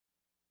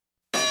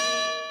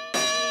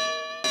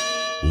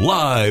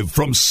Live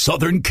from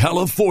Southern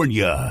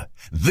California,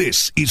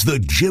 this is the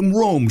Jim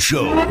Rome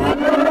Show. We're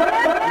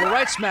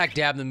right smack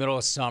dab in the middle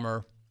of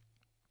summer,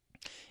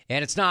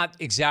 and it's not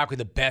exactly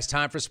the best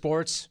time for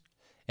sports,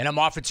 and I'm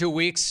off for 2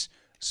 weeks,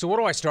 so what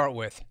do I start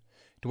with?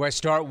 Do I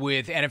start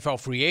with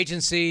NFL free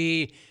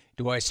agency?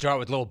 Do I start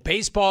with little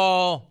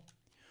baseball?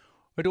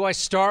 Or do I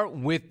start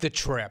with the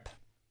trip?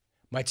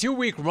 My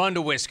 2-week run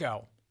to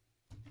Wisco.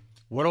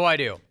 What do I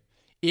do?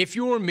 If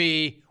you were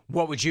me,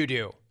 what would you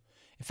do?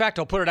 In fact,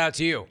 I'll put it out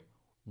to you.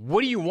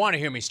 What do you want to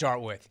hear me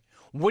start with?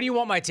 What do you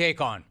want my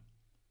take on?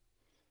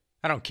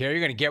 I don't care.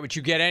 You're going to get what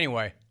you get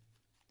anyway.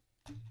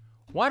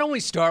 Why don't we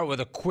start with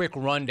a quick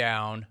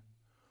rundown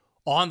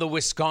on the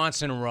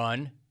Wisconsin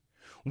run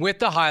with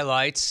the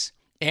highlights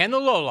and the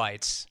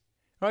lowlights.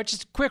 All right,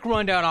 just a quick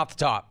rundown off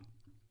the top.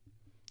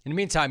 In the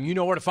meantime, you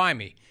know where to find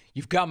me.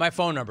 You've got my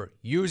phone number.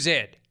 Use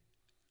it.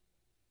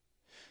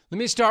 Let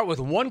me start with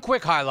one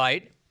quick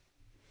highlight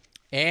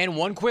and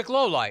one quick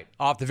lowlight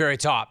off the very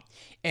top.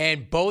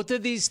 And both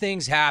of these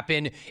things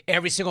happen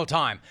every single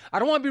time. I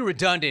don't want to be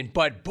redundant,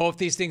 but both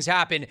these things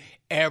happen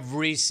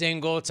every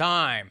single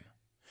time.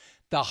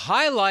 The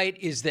highlight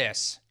is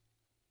this.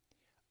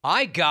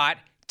 I got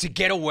to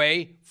get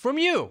away from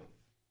you.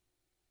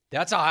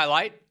 That's a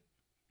highlight.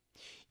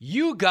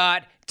 You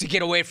got to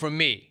get away from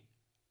me.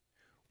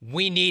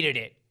 We needed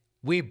it.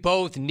 We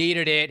both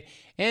needed it.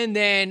 And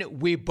then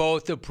we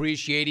both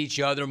appreciate each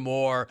other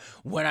more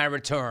when I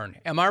return.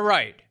 Am I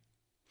right?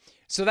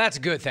 So that's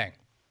a good thing.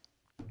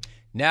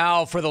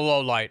 Now for the low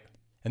light.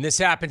 And this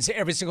happens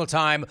every single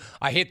time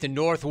I hit the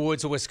north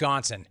woods of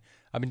Wisconsin.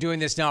 I've been doing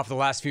this now for the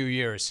last few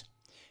years.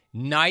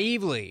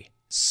 Naively,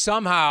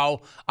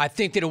 somehow, I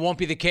think that it won't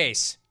be the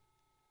case.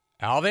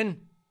 Alvin,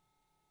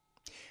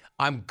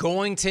 I'm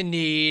going to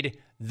need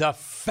the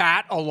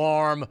fat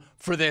alarm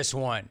for this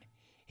one.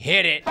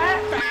 Hit it.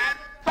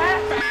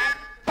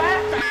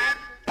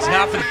 It's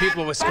not for the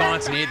people of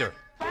Wisconsin either.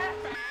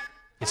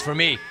 It's for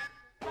me.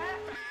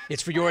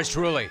 It's for yours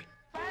truly.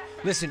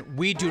 Listen,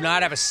 we do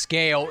not have a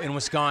scale in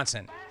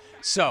Wisconsin.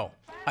 So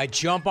I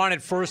jump on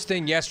it first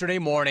thing yesterday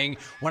morning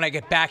when I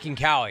get back in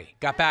Cali.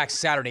 Got back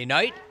Saturday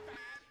night.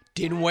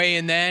 Didn't weigh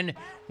in then.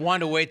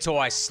 Wanted to wait till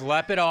I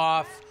slept it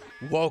off.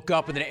 Woke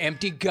up with an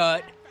empty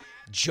gut.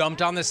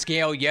 Jumped on the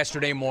scale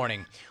yesterday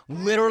morning.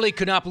 Literally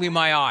could not believe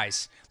my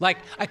eyes. Like,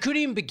 I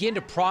couldn't even begin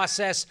to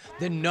process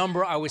the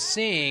number I was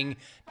seeing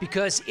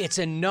because it's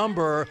a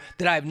number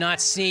that I've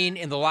not seen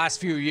in the last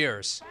few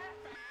years.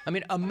 I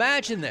mean,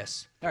 imagine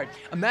this. All right,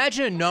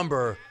 imagine a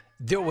number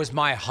that was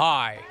my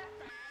high.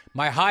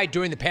 My high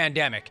during the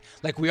pandemic.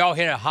 Like, we all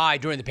hit a high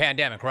during the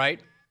pandemic,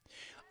 right?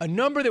 A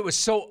number that was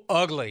so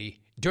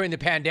ugly during the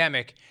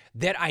pandemic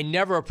that I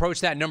never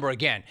approached that number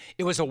again.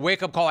 It was a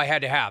wake-up call I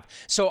had to have.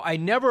 So I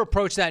never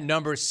approached that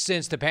number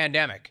since the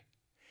pandemic.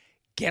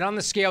 Get on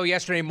the scale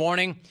yesterday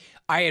morning,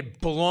 I had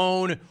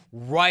blown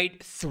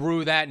right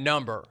through that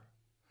number.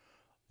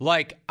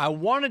 Like, I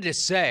wanted to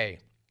say,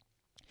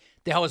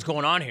 the hell is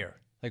going on here?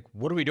 Like,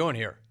 what are we doing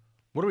here?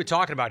 What are we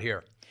talking about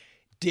here?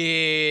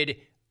 Did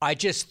I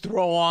just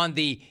throw on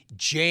the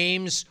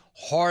James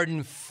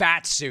Harden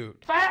fat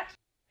suit? Fat.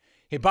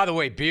 Hey, by the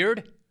way,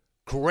 Beard,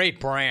 great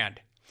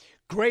brand.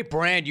 Great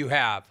brand you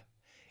have.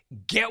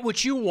 Get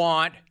what you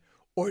want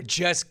or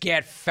just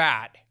get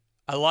fat.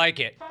 I like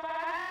it.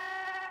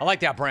 I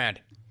like that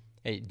brand.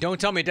 Hey, don't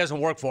tell me it doesn't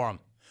work for them.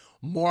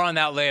 More on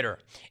that later.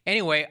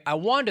 Anyway, I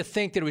wanted to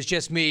think that it was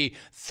just me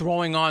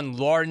throwing on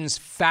Larden's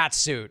fat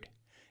suit.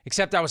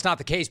 Except that was not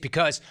the case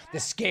because the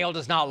scale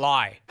does not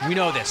lie. We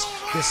know this.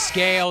 The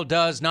scale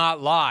does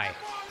not lie.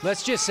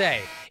 Let's just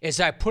say, as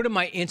I put in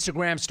my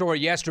Instagram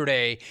story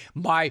yesterday,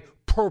 my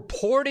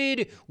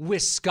purported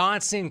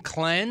Wisconsin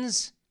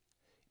cleanse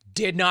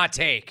did not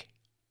take.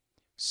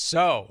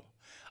 So,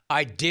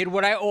 I did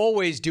what I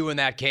always do in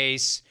that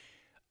case.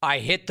 I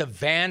hit the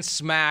Van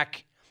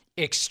Smack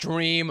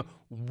Extreme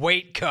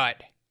Weight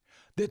Cut.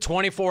 The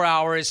 24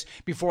 hours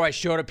before I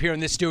showed up here in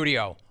the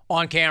studio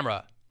on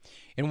camera.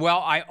 And while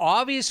I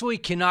obviously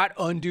cannot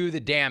undo the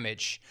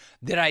damage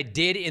that I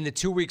did in the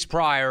 2 weeks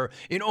prior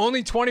in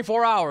only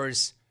 24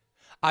 hours,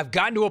 I've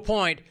gotten to a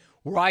point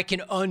where I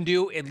can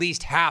undo at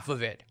least half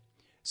of it.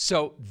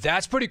 So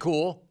that's pretty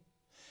cool.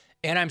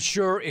 And I'm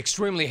sure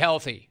extremely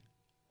healthy.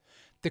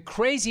 The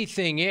crazy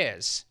thing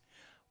is,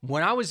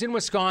 when I was in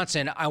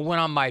Wisconsin, I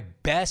went on my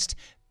best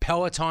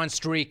Peloton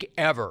streak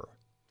ever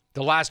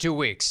the last 2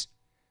 weeks.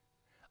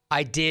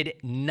 I did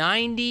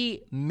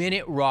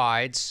 90-minute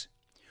rides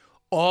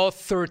all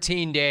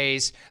 13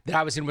 days that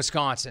I was in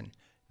Wisconsin.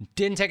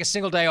 Didn't take a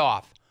single day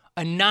off.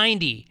 A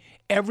 90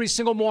 every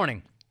single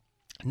morning.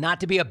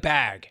 Not to be a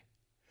bag.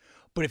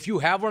 But if you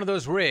have one of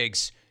those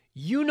rigs,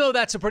 you know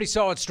that's a pretty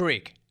solid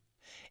streak.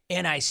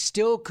 And I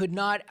still could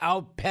not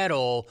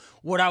outpedal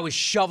what I was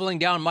shoveling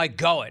down my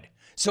gullet.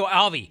 So,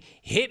 Alvy,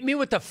 hit me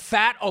with the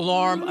fat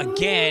alarm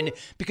again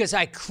because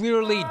I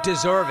clearly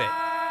deserve it.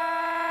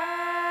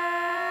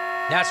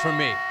 That's for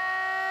me.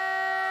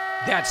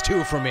 That's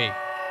 2 for me.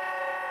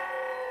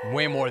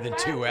 Way more than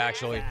 2,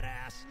 actually.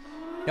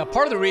 Now,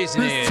 part of the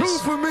reason is 2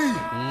 for me.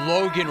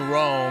 Logan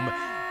Rome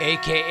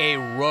a.k.a.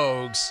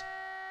 Rogues,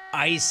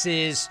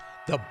 ices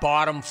the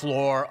bottom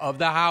floor of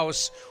the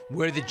house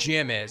where the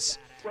gym is.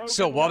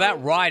 So while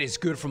that ride is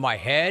good for my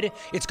head,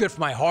 it's good for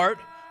my heart,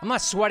 I'm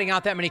not sweating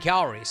out that many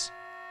calories.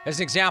 As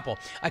an example,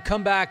 I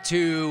come back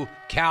to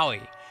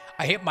Cali.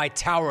 I hit my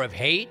Tower of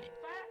Hate,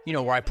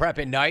 where I prep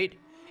at night.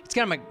 It's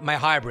kind of my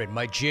hybrid,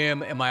 my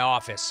gym and my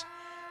office.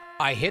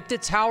 I hit the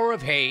Tower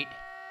of Hate,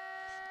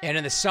 and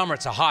in the summer,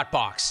 it's a hot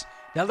box.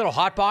 That little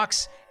hot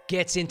box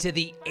gets into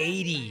the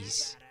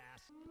 80s.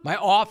 My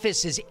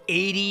office is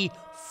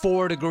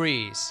 84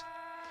 degrees,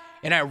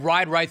 and I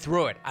ride right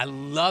through it. I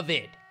love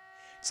it.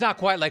 It's not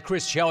quite like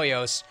Chris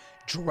Chelios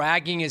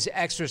dragging his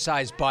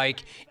exercise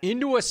bike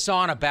into a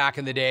sauna back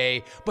in the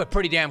day, but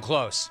pretty damn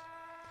close.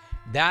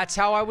 That's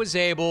how I was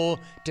able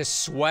to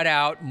sweat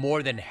out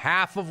more than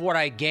half of what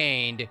I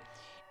gained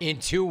in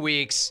 2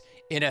 weeks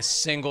in a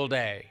single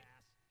day.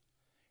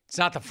 It's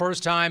not the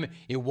first time.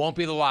 It won't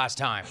be the last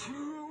time.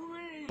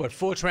 But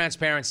full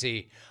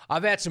transparency,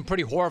 I've had some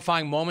pretty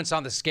horrifying moments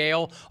on the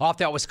scale off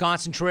that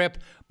Wisconsin trip,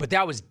 but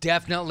that was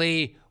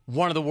definitely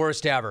one of the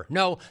worst ever.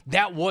 No,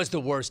 that was the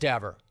worst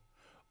ever.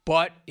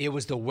 But it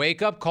was the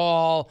wake-up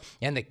call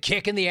and the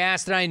kick in the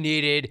ass that I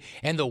needed,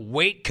 and the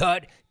weight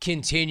cut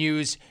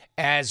continues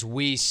as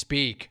we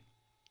speak.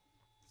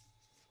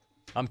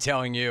 I'm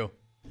telling you,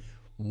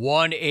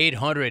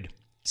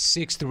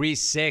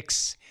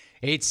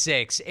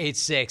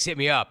 1-800-636-8686. Hit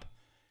me up.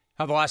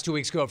 How'd the last 2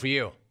 weeks go for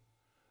you?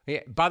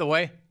 Yeah, by the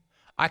way,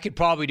 I could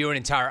probably do an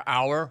entire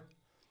hour,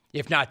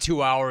 if not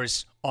 2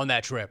 hours, on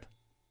that trip.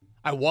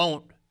 I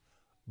won't,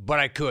 but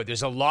I could.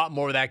 There's a lot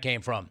more where that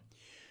came from.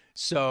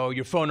 So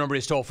your phone number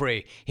is toll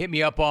free. Hit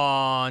me up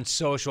on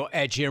social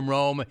at Jim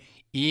Rome.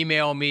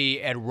 Email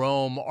me at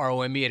Rome,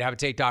 R-O-M-E, at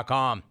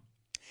haveatake.com.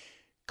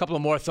 A couple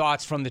of more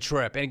thoughts from the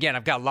trip. And again,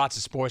 I've got lots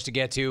of sports to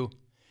get to.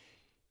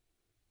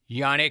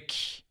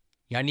 Yannick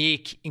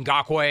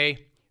Ngakoue,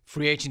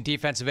 free agent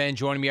defensive end,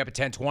 joining me up at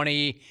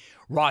 10:20.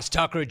 Ross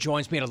Tucker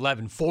joins me at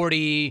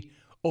 11:40.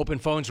 Open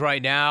phones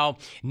right now.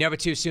 Never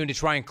too soon to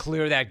try and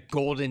clear that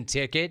golden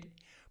ticket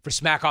for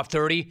Smackoff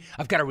 30.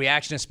 I've got a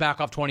reaction to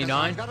Smackoff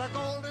 29.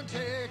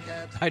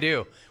 I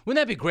do.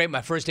 Wouldn't that be great,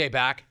 my first day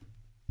back?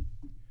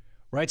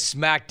 Right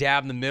smack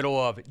dab in the middle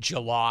of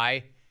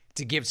July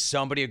to give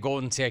somebody a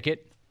golden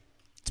ticket.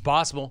 It's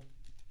possible.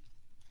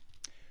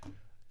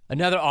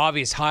 Another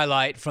obvious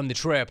highlight from the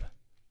trip,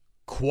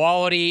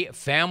 quality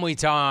family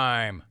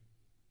time.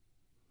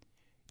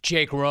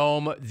 Jake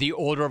Rome, the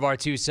older of our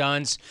two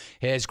sons,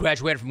 has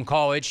graduated from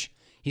college.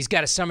 He's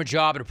got a summer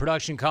job at a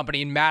production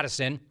company in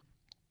Madison.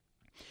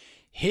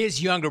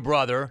 His younger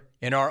brother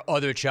and our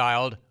other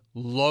child,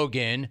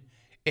 Logan,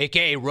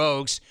 a.k.a.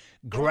 Rogues,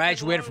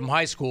 graduated from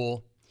high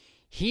school.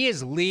 He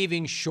is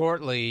leaving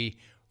shortly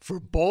for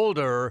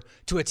Boulder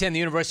to attend the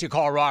University of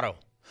Colorado.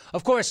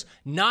 Of course,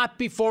 not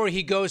before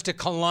he goes to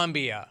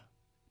Columbia.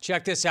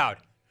 Check this out.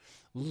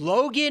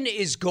 Logan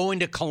is going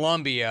to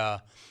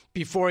Columbia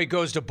before he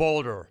goes to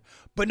Boulder.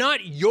 But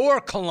not your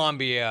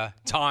Columbia,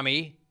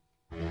 Tommy.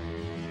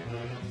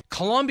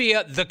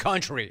 Columbia, the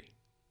country.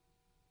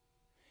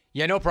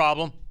 Yeah, no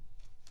problem.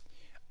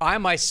 I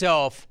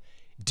myself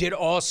did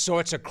all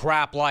sorts of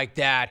crap like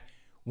that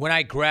when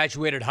I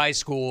graduated high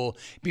school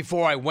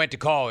before I went to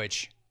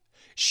college.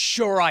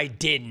 Sure I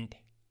didn't.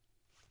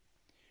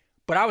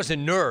 But I was a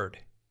nerd,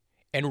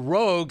 and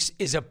Rogues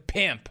is a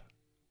pimp.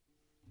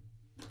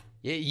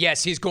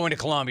 Yes, he's going to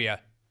Columbia.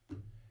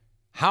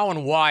 How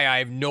and why, I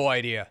have no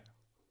idea.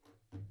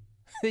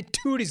 The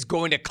dude is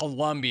going to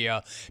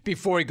Columbia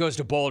before he goes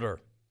to Boulder.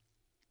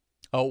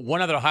 Oh,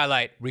 one other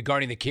highlight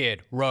regarding the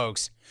kid,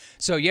 Rogues.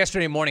 So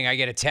yesterday morning, I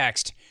get a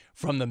text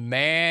from the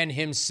man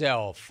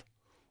himself,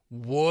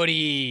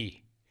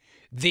 Woody,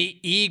 the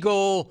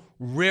Eagle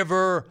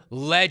River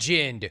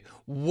legend,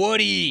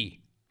 Woody.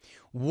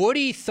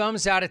 Woody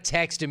thumbs out a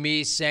text to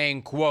me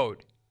saying,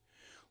 quote,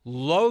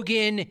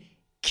 Logan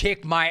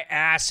kicked my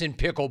ass in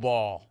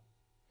pickleball.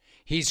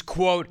 He's,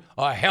 quote,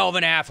 a hell of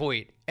an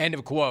athlete, end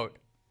of quote.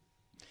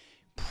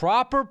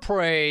 Proper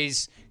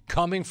praise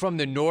coming from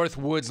the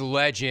Northwoods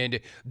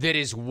legend that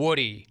is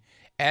Woody.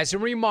 As a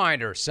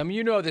reminder, some of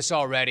you know this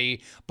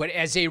already, but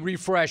as a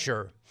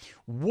refresher,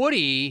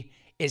 Woody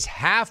is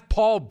half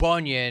Paul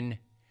Bunyan,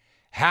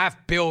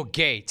 half Bill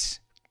Gates.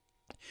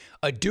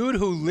 A dude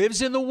who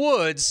lives in the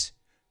woods,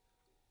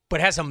 but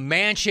has a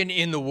mansion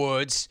in the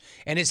woods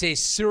and is a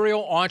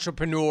serial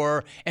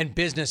entrepreneur and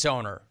business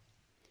owner.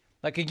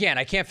 Like, again,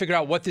 I can't figure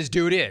out what this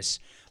dude is.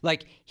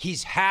 Like,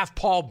 he's half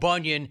Paul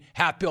Bunyan,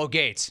 half Bill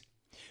Gates.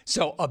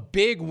 So a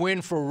big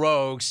win for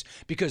Rogues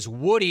because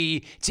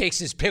Woody takes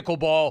his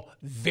pickleball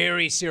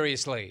very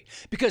seriously.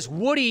 Because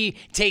Woody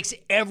takes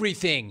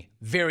everything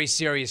very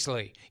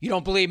seriously. You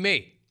don't believe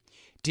me?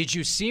 Did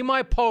you see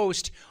my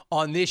post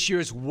on this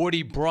year's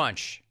Woody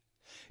brunch?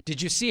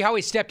 Did you see how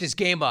he stepped his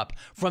game up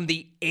from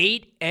the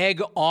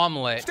 8-egg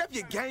omelet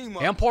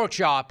and pork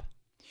chop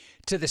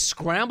to the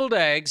scrambled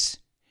eggs,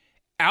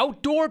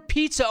 outdoor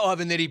pizza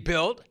oven that he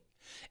built,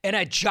 and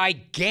a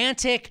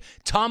gigantic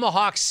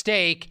tomahawk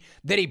steak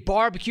that he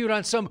barbecued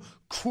on some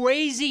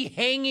crazy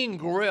hanging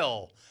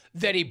grill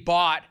that he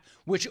bought,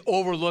 which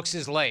overlooks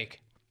his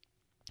lake.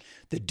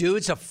 The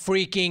dude's a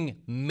freaking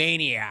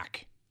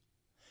maniac.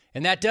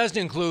 And that doesn't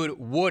include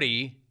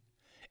Woody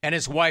and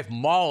his wife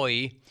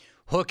Molly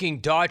hooking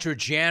Dodger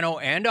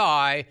Jano and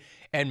I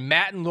and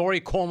Matt and Lori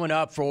Coleman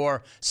up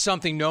for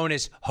something known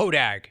as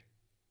Hodag.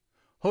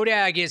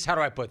 Hodag is, how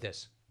do I put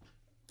this?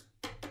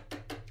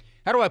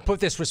 How do I put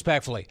this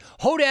respectfully?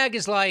 Hodag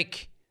is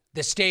like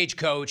the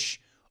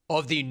stagecoach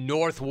of the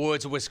North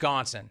Woods of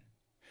Wisconsin.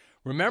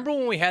 Remember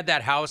when we had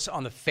that house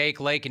on the fake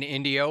lake in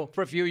Indio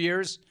for a few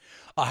years?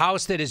 A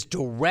house that is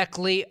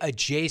directly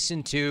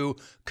adjacent to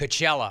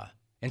Coachella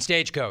and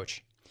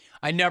Stagecoach.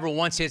 I never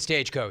once hit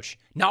Stagecoach.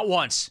 Not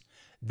once.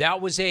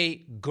 That was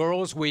a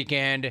girls'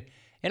 weekend,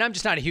 and I'm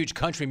just not a huge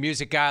country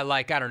music guy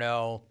like, I don't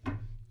know,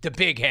 the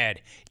big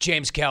head,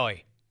 James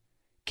Kelly.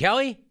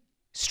 Kelly?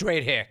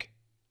 Straight hick.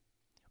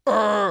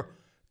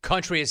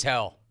 Country as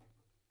hell.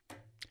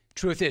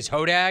 Truth is,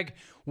 Hodag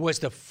was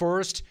the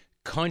first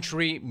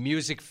country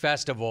music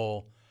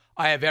festival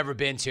I have ever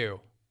been to.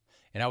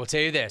 And I will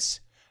tell you this,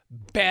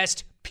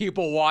 best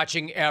people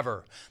watching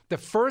ever. The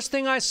first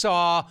thing I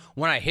saw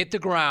when I hit the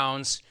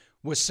grounds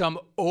was some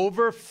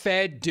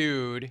overfed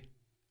dude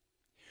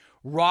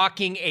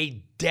rocking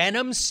a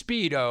denim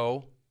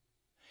Speedo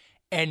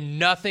and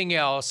nothing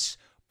else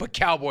but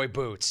cowboy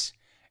boots.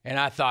 And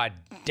I thought,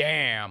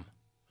 damn.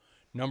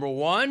 Number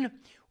one,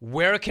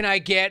 where can I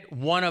get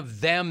one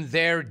of them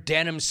there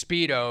denim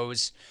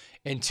Speedos?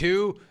 And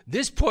two,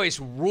 this place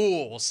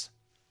rules.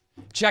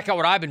 Check out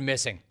what I've been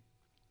missing.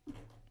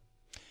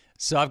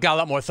 So I've got a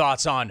lot more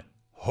thoughts on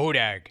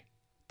Hodag,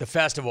 the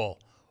festival,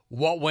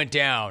 what went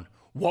down,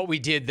 what we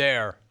did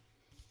there,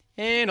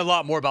 and a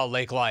lot more about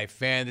lake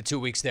life and the 2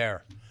 weeks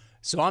there.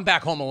 So I'm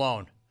back home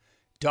alone.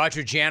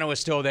 Dodger Jano is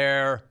still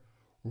there.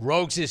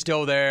 Rogues is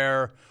still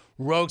there.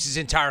 Rogues'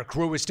 entire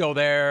crew is still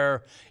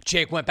there.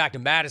 Jake went back to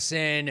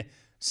Madison.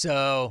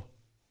 So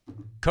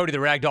Cody the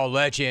Ragdoll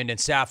Legend and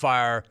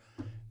Sapphire,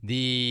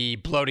 the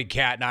bloated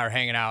cat, and I are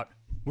hanging out.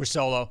 We're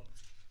solo.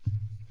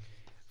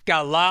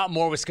 Got a lot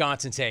more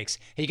Wisconsin takes.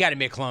 Hey, you got to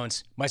admit,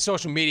 clones, my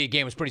social media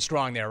game was pretty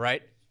strong there,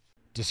 right?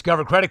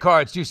 Discover credit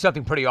cards do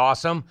something pretty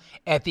awesome.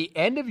 At the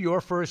end of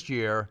your first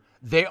year,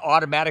 they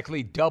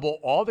automatically double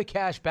all the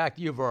cash back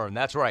you've earned.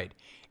 That's right.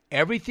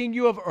 Everything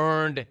you have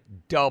earned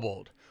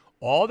doubled.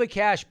 All the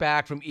cash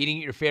back from eating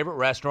at your favorite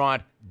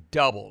restaurant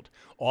doubled.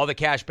 All the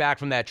cash back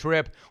from that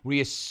trip where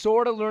you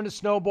sort of learned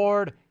to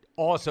snowboard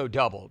also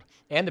doubled.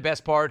 And the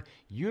best part,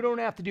 you don't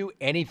have to do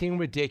anything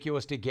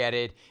ridiculous to get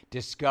it.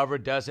 Discover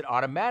does it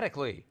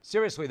automatically.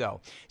 Seriously,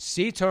 though.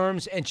 See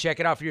terms and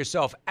check it out for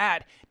yourself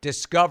at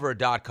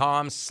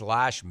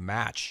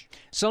discover.com/match.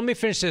 So let me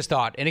finish this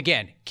thought. And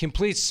again,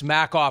 complete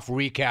Smackoff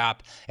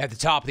recap at the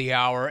top of the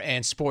hour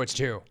and sports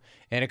too.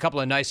 And a couple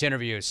of nice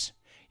interviews.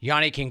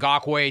 Yanni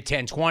Ngakwe,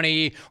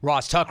 10:20.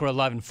 Ross Tucker,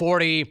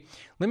 11:40.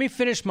 Let me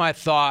finish my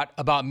thought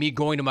about me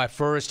going to my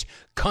first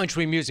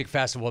country music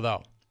festival,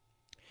 though.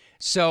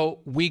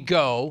 So we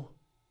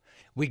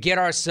get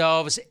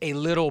ourselves a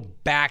little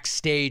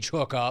backstage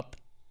hookup.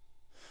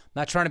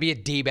 Not trying to be a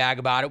D-bag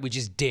about it. We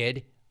just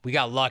did. We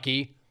got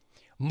lucky.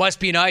 Must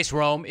be nice,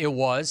 Rome. It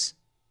was.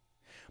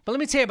 But let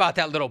me tell you about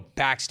that little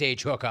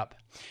backstage hookup.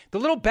 The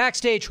little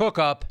backstage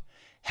hookup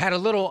had a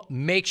little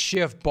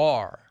makeshift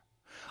bar.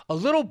 A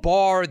little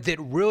bar that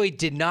really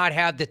did not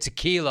have the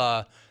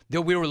tequila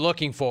that we were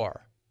looking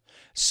for.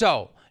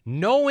 So,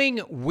 knowing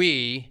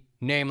we,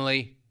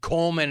 namely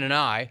Coleman and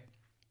I,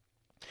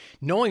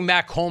 knowing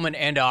Matt Coleman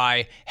and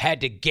I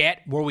had to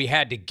get where we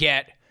had to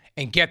get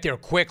and get there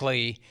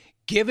quickly,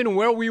 given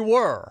where we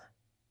were,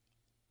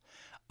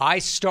 I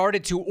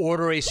started to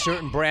order a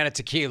certain brand of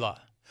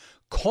tequila.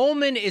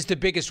 Coleman is the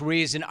biggest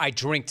reason I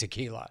drink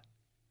tequila.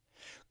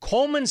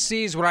 Coleman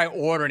sees what I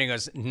order and he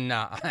goes,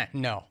 no,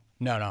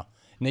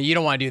 you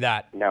don't want to do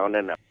that.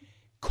 No.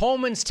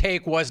 Coleman's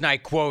take was, and I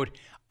quote,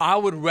 I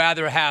would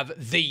rather have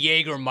the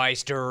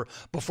Jägermeister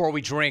before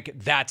we drink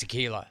that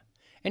tequila.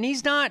 And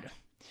he's not,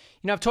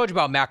 I've told you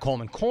about Matt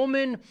Coleman.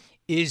 Coleman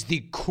is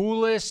the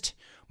coolest,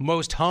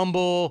 most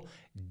humble,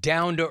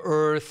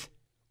 down-to-earth,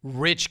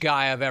 rich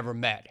guy I've ever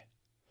met.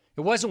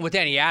 It wasn't with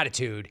any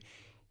attitude.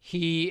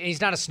 He's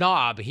not a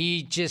snob.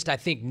 He just, I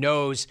think,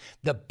 knows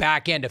the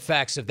back-end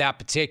effects of that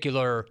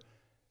particular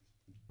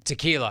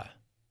tequila.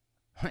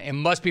 It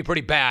must be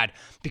pretty bad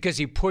because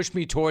he pushed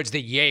me towards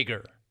the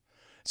Jaeger.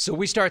 So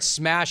we start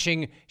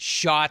smashing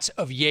shots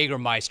of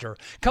Jägermeister.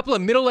 A couple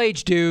of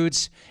middle-aged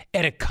dudes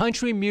at a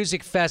country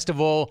music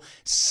festival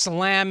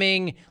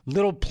slamming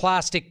little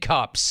plastic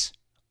cups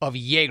of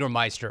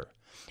Jägermeister.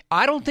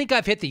 I don't think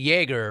I've hit the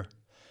Jaeger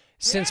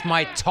since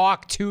my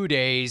Talk 2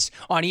 days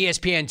on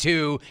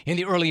ESPN2 in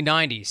the early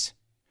 90s.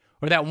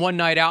 Or that one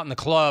night out in the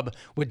club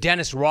with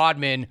Dennis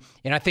Rodman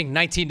in, I think,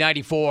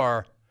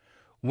 1994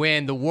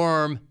 when the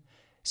Worm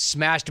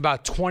smashed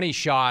about 20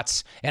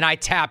 shots and I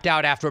tapped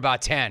out after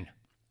about 10.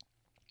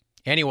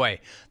 Anyway,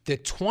 the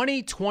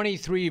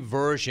 2023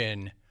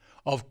 version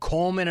of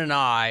Coleman and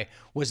I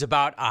was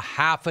about a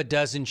half a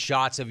dozen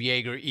shots of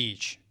Jaeger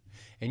each.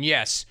 And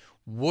yes,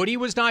 Woody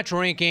was not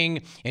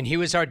drinking, and he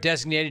was our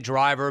designated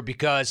driver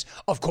because,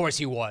 of course,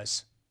 he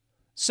was.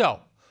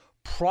 So,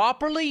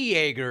 properly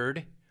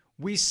Jaegered,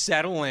 we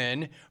settle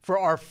in for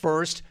our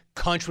first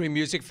country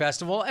music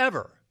festival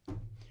ever.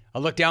 I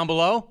look down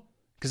below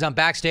because I'm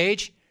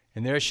backstage,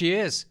 and there she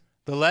is,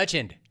 the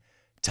legend,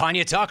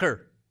 Tanya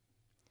Tucker.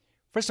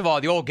 First of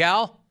all, the old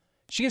gal,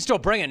 she can still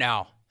bring it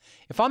now.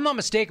 If I'm not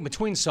mistaken,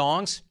 between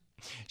songs,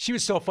 she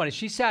was so funny.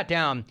 She sat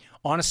down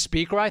on a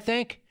speaker, I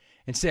think,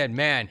 and said,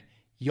 man,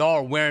 y'all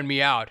are wearing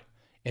me out,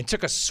 and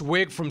took a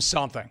swig from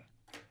something.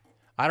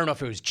 I don't know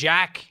if it was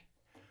Jack.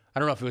 I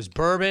don't know if it was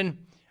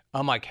bourbon.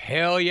 I'm like,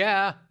 hell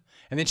yeah.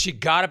 And then she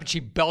got up and she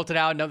belted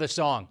out another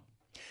song.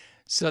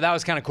 So that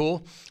was kind of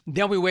cool.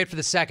 Then we wait for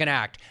the second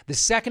act. The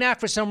second act,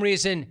 for some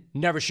reason,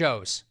 never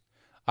shows.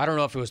 I don't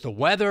know if it was the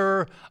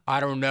weather. I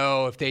don't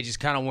know if they just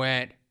kind of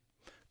went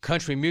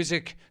country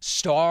music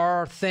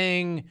star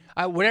thing.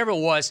 Whatever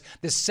it was,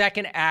 the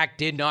second act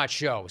did not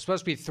show. It was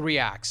supposed to be 3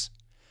 acts.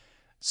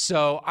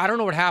 So I don't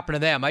know what happened to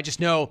them. I just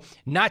know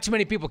not too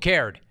many people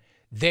cared.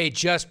 They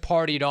just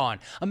partied on.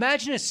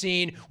 Imagine a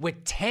scene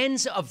with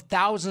tens of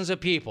thousands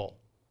of people.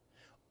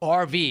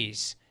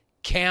 RVs,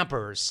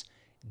 campers,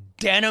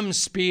 denim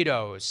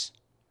Speedos,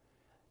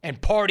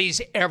 and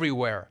parties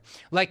everywhere.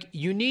 Like,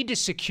 you need to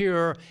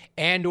secure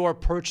and or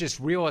purchase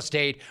real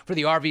estate for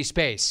the RV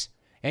space.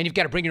 And you've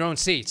got to bring your own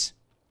seats.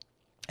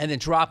 And then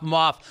drop them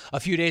off a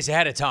few days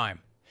ahead of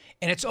time.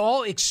 And it's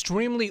all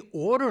extremely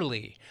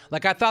orderly.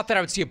 Like, I thought that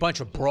I would see a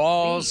bunch of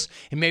brawls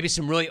and maybe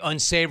some really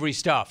unsavory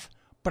stuff.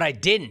 But I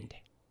didn't.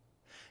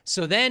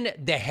 So then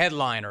the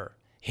headliner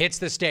hits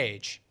the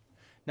stage.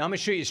 Now, I'm going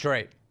to shoot you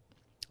straight.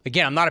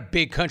 Again, I'm not a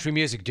big country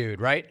music dude,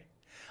 right?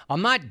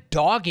 I'm not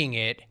dogging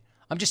it.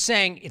 I'm just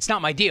saying it's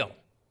not my deal.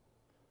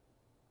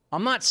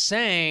 I'm not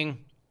saying,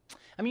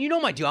 I mean, you know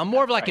my deal. I'm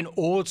more of like an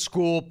old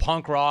school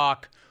punk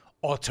rock,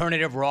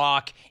 alternative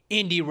rock,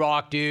 indie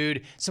rock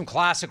dude, some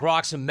classic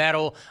rock, some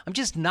metal. I'm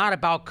just not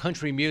about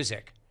country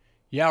music.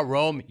 Yeah,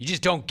 Rome, you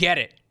just don't get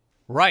it.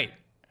 Right.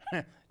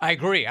 I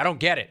agree. I don't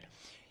get it.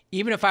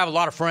 Even if I have a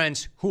lot of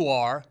friends who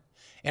are,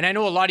 and I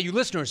know a lot of you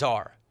listeners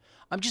are,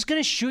 I'm just going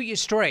to shoot you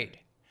straight.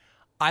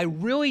 I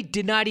really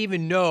did not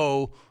even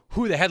know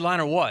who the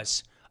headliner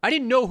was. I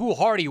didn't know who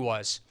Hardy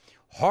was.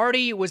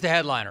 Hardy was the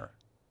headliner.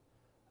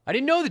 I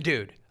didn't know the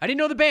dude. I didn't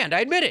know the band. I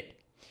admit it.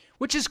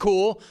 Which is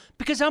cool,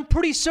 because I'm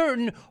pretty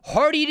certain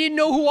Hardy didn't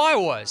know who I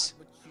was.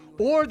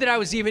 Or that I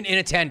was even in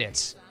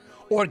attendance.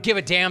 Or give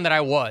a damn that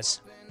I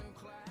was.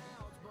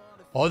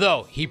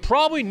 Although, he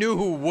probably knew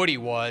who Woody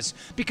was,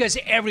 because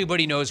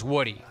everybody knows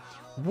Woody.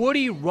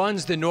 Woody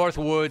runs the North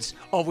Woods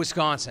of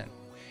Wisconsin.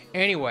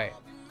 Anyway,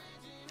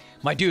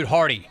 my dude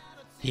Hardy,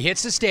 he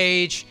hits the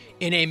stage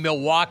in a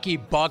Milwaukee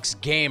Bucks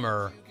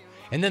gamer,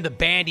 and then the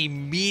band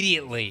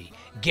immediately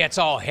gets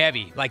all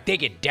heavy. Like, they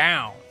get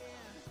down.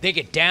 They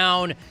get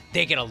down,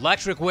 they get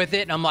electric with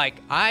it, and I'm like,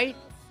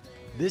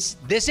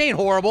 this ain't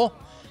horrible.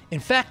 In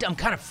fact, I'm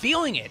kind of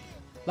feeling it.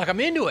 Like, I'm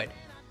into it.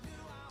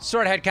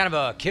 Sort of had kind of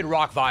a Kid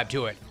Rock vibe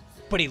to it,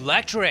 but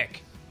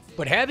electric,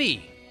 but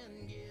heavy.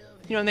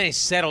 You know, and then it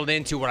settled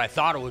into what I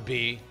thought it would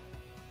be,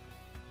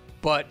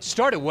 but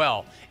started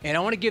well. And I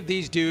want to give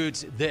these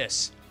dudes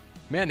this.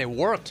 Man, they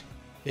worked.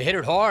 They hit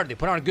it hard. They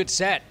put on a good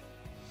set.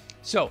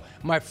 So,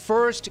 my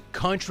first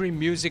country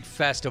music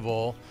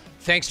festival,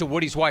 thanks to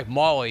Woody's wife,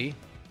 Molly,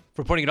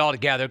 for putting it all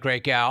together.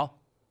 Great gal.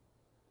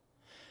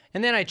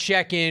 And then I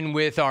check in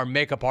with our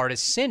makeup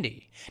artist,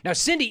 Cindy. Now,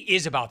 Cindy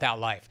is about that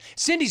life.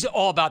 Cindy's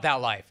all about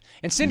that life.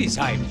 And Cindy's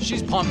hyped.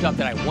 She's pumped up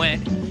that I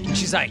went. And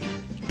she's like,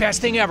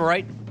 best thing ever,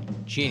 right?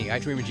 Jeannie, I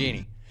dream of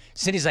Jeannie.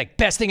 Cindy's like,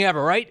 best thing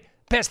ever, right?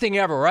 Best thing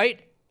ever, right?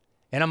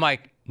 And I'm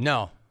like,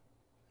 no,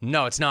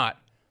 it's not.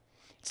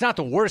 It's not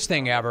the worst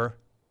thing ever.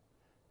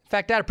 In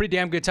fact, I had a pretty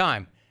damn good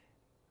time.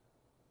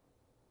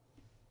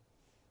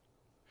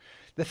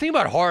 The thing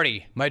about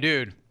Hardy, my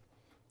dude,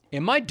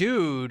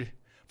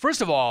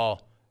 first of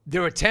all,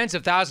 there were tens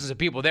of thousands of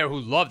people there who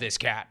love this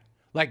cat,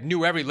 like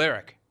knew every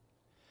lyric.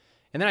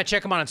 And then I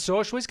check him out on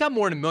social. He's got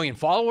more than 1 million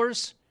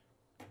followers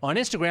on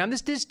Instagram.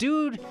 This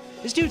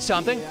dude's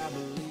something.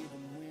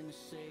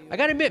 I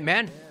gotta admit,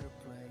 man,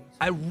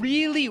 I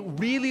really,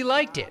 really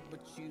liked it.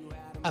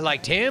 I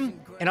liked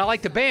him, and I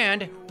liked the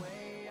band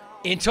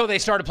until they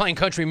started playing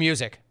country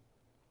music.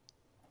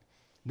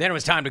 Then it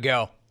was time to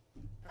go.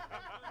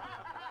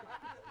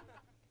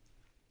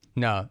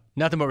 No,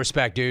 nothing but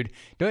respect, dude.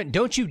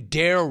 Don't you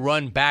dare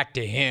run back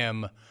to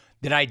him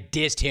that I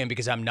dissed him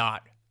because I'm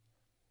not.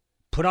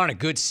 Put on a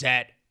good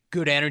set,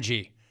 good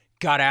energy,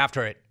 got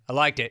after it. I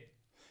liked it.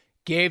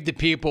 Gave the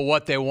people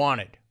what they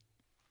wanted.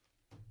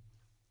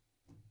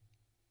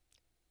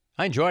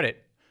 I enjoyed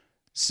it.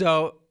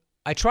 So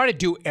I try to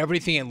do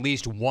everything at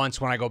least once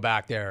when I go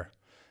back there.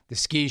 The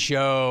ski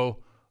show,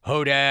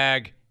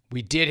 Hodag.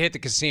 We did hit the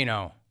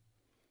casino.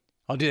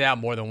 I'll do that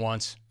more than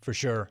once, for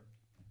sure.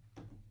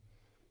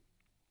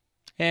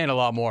 And a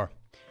lot more.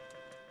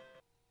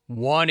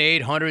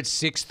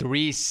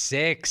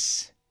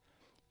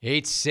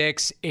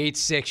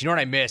 1-800-636-8686. You know what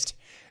I missed?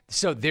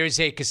 So there's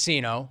a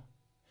casino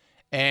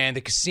And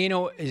the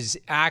casino is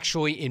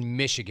actually in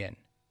Michigan,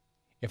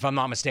 if I'm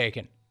not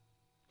mistaken.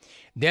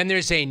 Then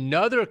there's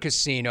another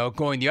casino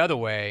going the other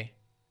way.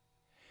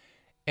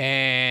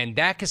 And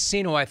that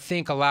casino, I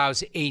think,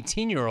 allows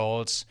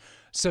 18-year-olds.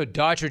 So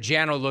Dr.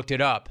 Jano looked it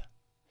up.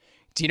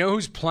 Do you know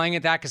who's playing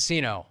at that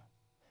casino?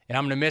 And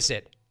I'm going to miss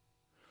it.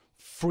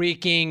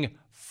 Freaking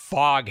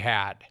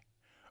Foghat.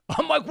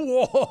 I'm like,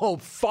 whoa,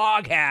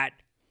 Foghat.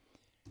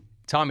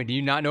 Tommy, do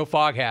you not know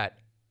Foghat?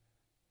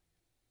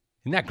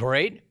 Isn't that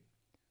great?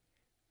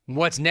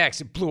 What's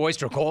next? Blue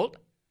Oyster Cult?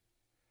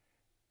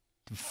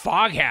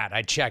 Foghat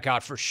I'd check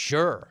out for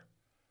sure.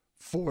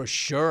 For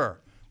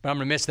sure. But I'm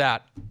going to miss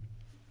that.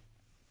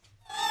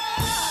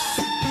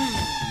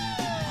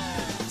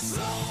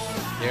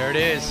 There it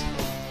is.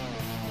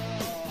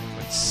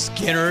 But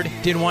Skinner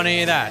didn't want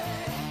any of that.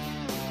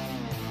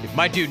 If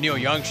my dude Neil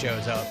Young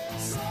shows up.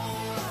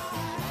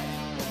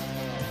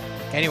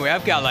 Anyway,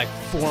 I've got like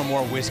 4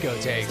 more Wisco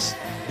takes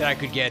that I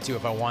could get to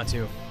if I want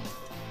to.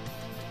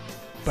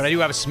 But I do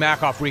have a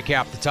Smackoff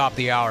recap at the top of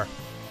the hour.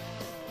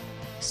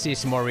 See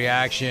some more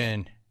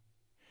reaction.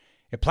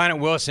 At Planet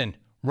Wilson,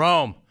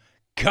 Rome,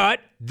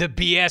 cut the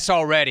BS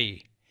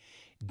already.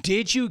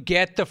 Did you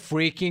get the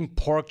freaking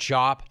pork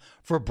chop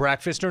for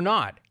breakfast or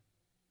not?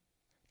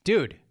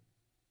 Dude,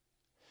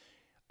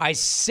 I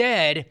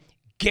said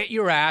get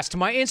your ass to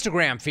my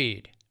Instagram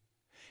feed.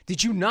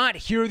 Did you not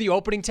hear the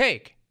opening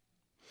take?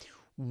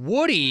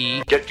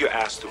 Woody, get your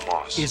ass to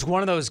Moss, is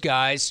one of those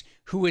guys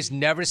who is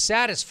never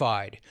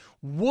satisfied.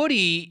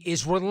 Woody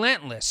is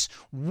relentless.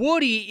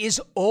 Woody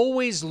is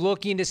always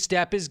looking to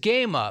step his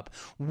game up.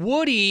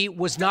 Woody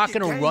was not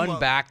going to run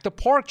back the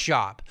pork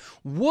chop.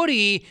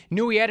 Woody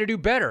knew he had to do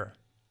better.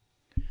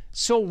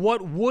 So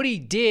what Woody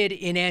did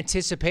in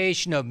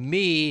anticipation of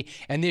me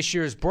and this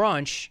year's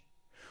brunch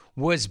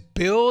was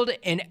build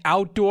an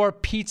outdoor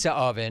pizza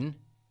oven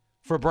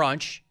for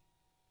brunch.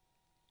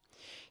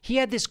 He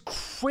had this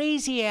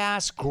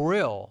crazy-ass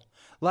grill,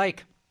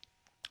 like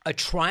a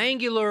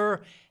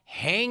triangular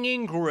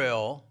hanging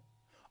grill,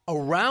 a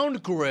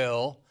round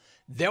grill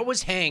that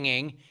was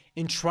hanging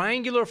in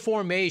triangular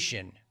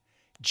formation,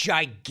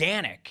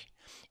 gigantic.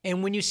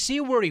 And when you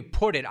see where he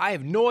put it, I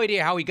have no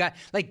idea how he got,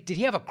 like, did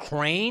he have a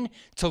crane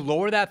to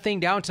lower that thing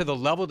down to the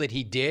level that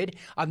he did?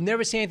 I've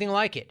never seen anything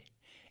like it.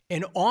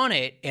 And on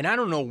it, and I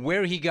don't know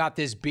where he got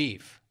this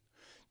beef,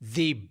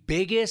 the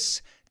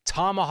biggest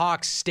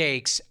tomahawk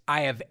steaks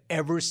I have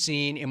ever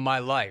seen in my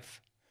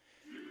life.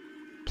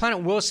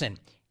 Planet Wilson,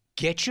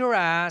 get your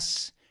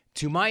ass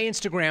to my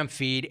Instagram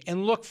feed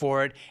and look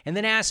for it, and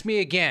then ask me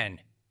again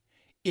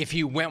if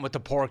he went with the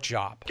pork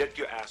chop. get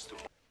your ass to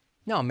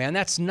No, man,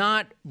 that's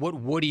not what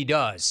Woody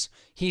does.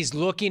 He's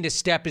looking to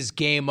step his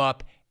game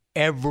up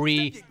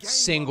every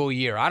single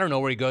year. I don't know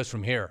where he goes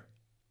from here.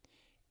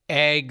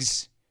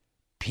 Eggs,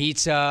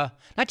 pizza,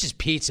 not just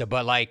pizza,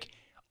 but like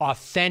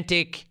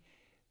authentic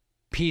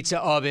pizza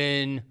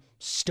oven,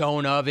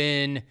 stone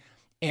oven,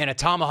 and a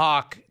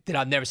tomahawk that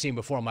I've never seen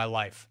before in my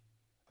life.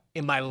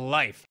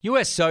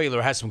 U.S.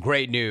 Cellular has some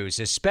great news,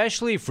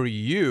 especially for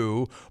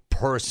you,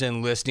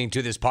 person listening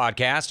to this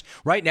podcast.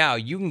 Right now,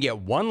 you can get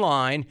one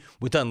line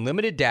with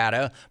unlimited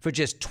data for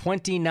just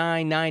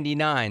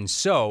 $29.99.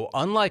 So,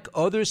 unlike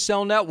other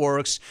cell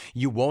networks,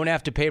 you won't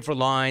have to pay for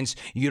lines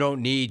you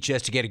don't need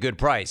just to get a good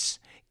price.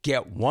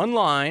 Get one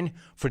line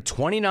for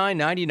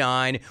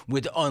 $29.99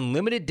 with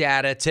unlimited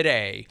data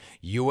today.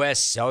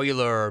 U.S.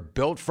 Cellular,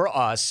 built for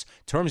us.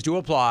 Terms do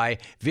apply.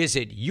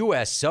 Visit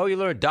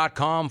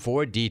uscellular.com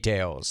for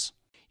details.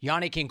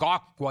 Yannick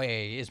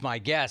Ngakoue is my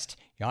guest.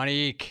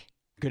 Yannick,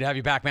 good to have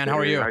you back, man. How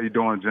are you? How you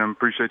doing, Jim?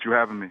 Appreciate you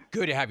having me.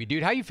 Good to have you,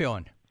 dude. How you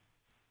feeling?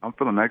 I'm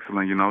feeling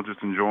excellent,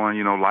 just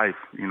enjoying, life,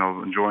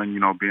 enjoying,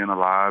 being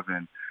alive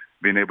and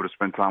being able to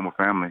spend time with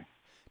family.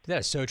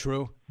 That is so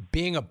true.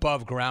 Being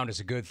above ground is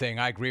a good thing.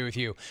 I agree with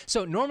you.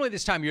 So normally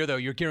this time of year, though,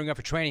 you're gearing up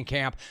for training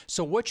camp.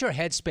 So what's your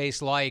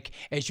headspace like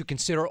as you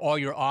consider all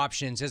your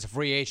options as a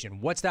free agent?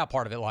 What's that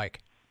part of it like?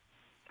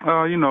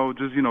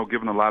 Just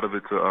giving a lot of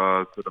it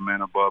to the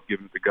man above,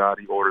 giving it to God.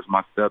 He orders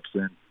my steps,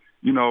 and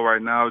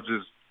right now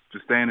just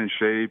staying in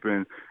shape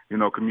and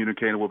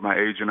communicating with my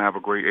agent. I have a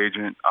great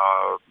agent,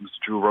 Mr.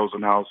 Drew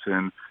Rosenhaus,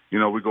 and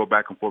we go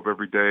back and forth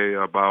every day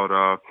about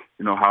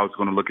how it's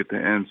going to look at the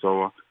end.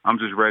 So I'm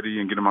just ready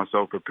and getting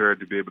myself prepared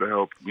to be able to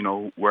help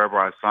wherever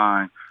I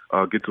sign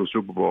get to a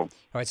Super Bowl. All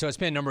right, so it's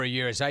been a number of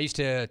years. I used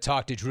to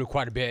talk to Drew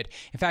quite a bit.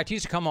 In fact, he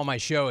used to come on my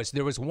shows.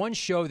 There was one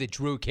show that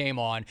Drew came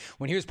on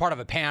when he was part of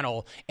a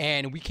panel,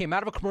 and we came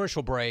out of a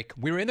commercial break.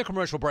 We were in the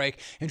commercial break,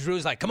 and Drew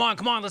was like, come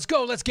on, let's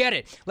go, let's get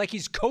it. Like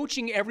he's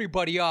coaching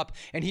everybody up,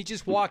 and he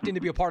just walked in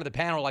to be a part of the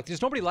panel. Like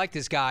there's nobody like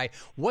this guy.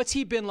 What's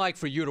he been like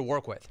for you to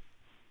work with?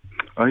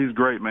 He's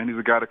great, man. He's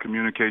a guy that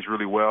communicates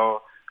really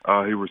well.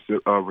 He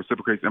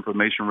reciprocates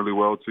information really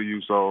well to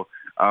you. So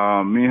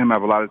me and him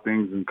have a lot of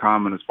things in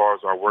common as far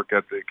as our work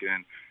ethic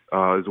and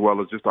as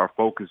well as just our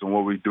focus on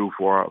what we do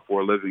for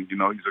a living. He's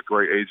a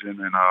great agent,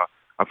 and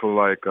I feel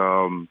like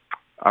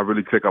I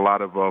really take a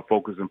lot of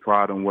focus and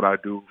pride in what I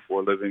do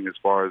for a living as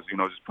far as,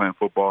 just playing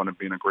football and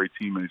being a great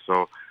teammate.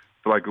 So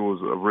feel like it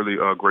was a really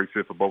great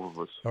fit for both of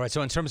us. All right,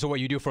 so in terms of what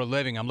you do for a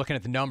living, I'm looking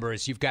at the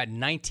numbers. You've got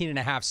 19 and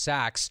a half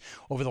sacks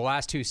over the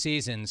last 2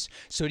 seasons.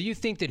 So do you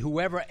think that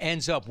whoever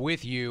ends up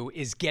with you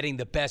is getting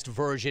the best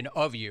version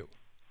of you?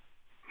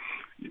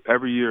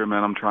 Every year,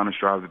 man, I'm trying to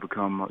strive to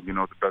become,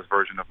 the best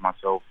version of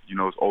myself.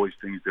 There's always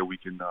things that we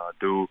can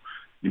do,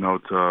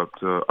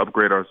 to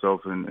upgrade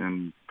ourselves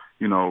and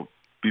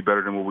be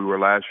better than what we were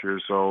last year.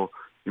 So,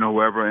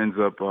 whoever ends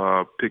up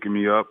picking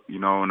me up,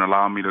 and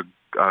allowing me to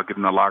get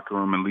in the locker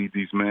room and lead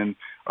these men,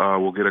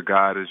 will get a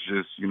guy that's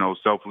just,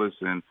 selfless,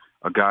 and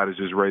a guy that's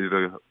just ready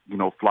to,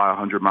 fly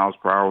 100 miles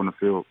per hour on the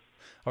field.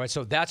 All right,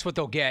 so that's what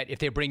they'll get if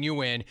they bring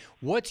you in.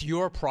 What's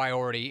your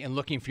priority in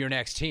looking for your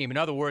next team? In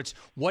other words,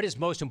 what is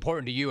most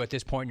important to you at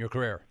this point in your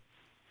career?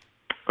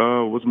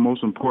 What's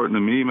most important to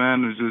me,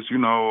 man, is just,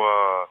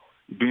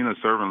 being a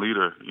servant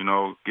leader,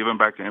 giving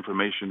back the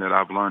information that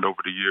I've learned over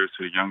the years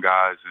to the young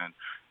guys, and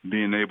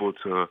being able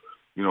to,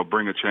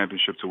 bring a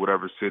championship to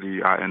whatever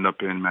city I end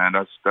up in, man.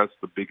 That's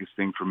the biggest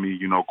thing for me,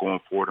 going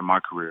forward in my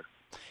career.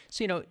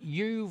 So,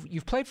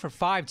 you've played for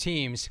 5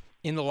 teams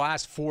in the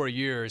last 4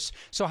 years.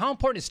 So how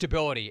important is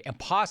stability and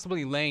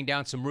possibly laying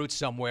down some roots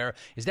somewhere?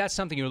 Is that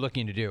something you're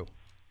looking to do?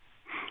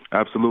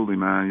 Absolutely,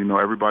 man.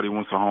 Everybody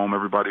wants a home.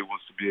 Everybody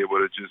wants to be able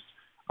to just,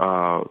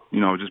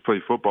 just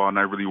play football, and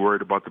not really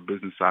worried about the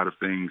business side of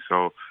things.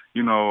 So,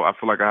 I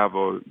feel like I have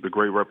the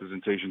great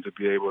representation to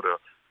be able to,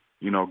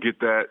 get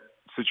that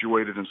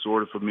situated and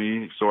sorted for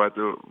me. So at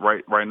the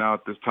right now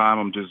at this time,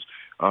 I'm just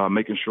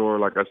making sure,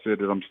 like I said,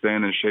 that I'm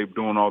staying in shape,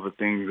 doing all the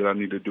things that I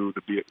need to do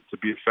to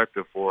be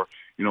effective for,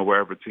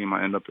 wherever team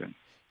I end up in.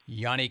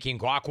 Yannick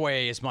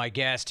Ngakoue is my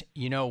guest.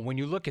 When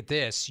you look at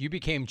this, you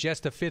became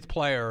just the 5th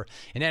player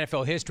in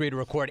NFL history to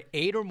record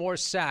 8 or more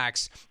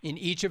sacks in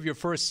each of your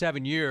first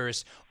 7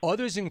 years.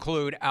 Others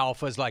include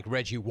alphas like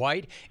Reggie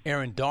White,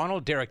 Aaron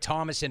Donald, Derek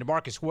Thomas, and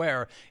Marcus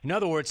Ware. In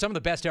other words, some of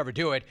the best to ever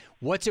do it.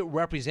 What's it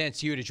represents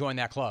to you to join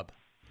that club?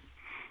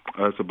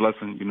 It's a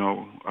blessing.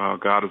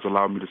 God has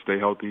allowed me to stay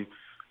healthy.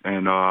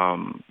 And,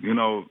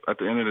 at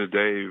the end of the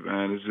day,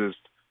 man, it's just,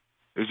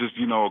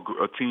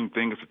 a team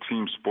thing. It's a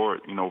team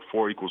sport.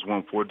 4 equals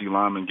 1, 4 D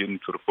linemen getting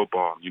to the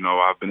football.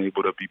 I've been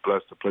able to be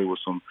blessed to play with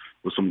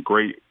some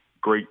great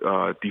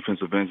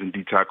defensive ends and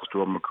D tackles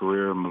throughout my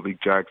career.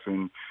 Malik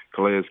Jackson,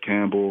 Calais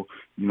Campbell,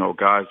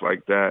 guys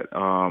like that.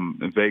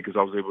 In Vegas,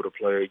 I was able to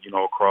play,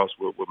 across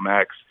with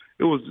Max.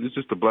 It's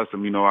just a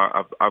blessing.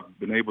 I've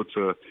been able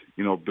to,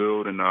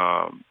 build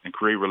and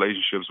create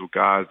relationships with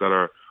guys that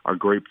are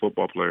great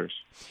football players.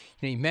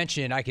 You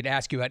mentioned, I could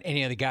ask you about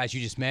any of the guys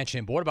you just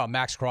mentioned, but what about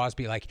Max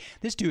Crosby? Like,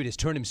 this dude has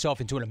turned himself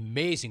into an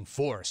amazing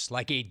force,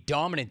 like a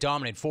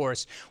dominant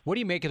force. What do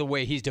you make of the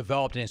way he's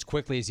developed and as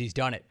quickly as he's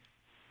done it?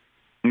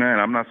 Man,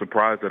 I'm not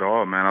surprised at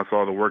all, man. I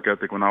saw the work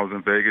ethic when I was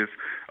in Vegas.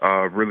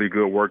 Really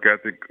good work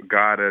ethic.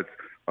 Guy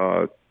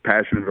that's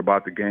passionate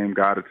about the game.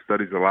 Guy that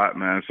studies a lot,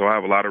 man. So I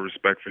have a lot of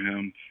respect for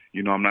him.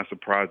 I'm not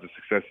surprised the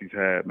success he's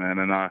had, man.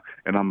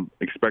 And I'm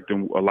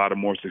expecting a lot of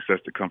more success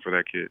to come for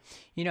that kid.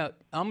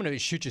 I'm going to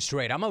shoot you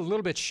straight. I'm a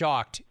little bit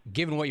shocked,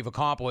 given what you've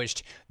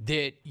accomplished,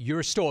 that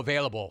you're still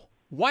available.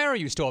 Why are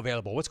you still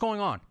available? What's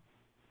going on?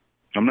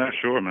 I'm not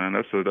sure, man.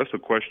 That's a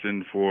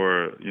question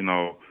for,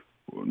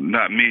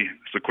 not me.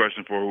 It's a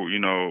question for,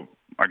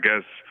 I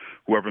guess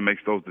whoever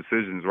makes those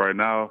decisions. Right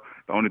now,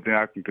 the only thing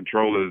I can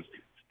control is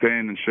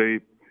staying in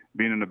shape,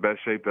 being in the best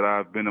shape that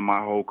I've been in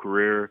my whole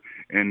career,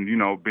 and,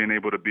 being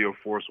able to be a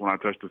force when I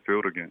touch the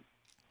field again.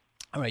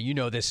 All right, you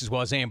know this as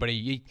well as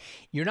anybody.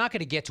 You're not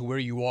going to get to where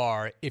you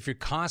are if you're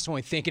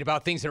constantly thinking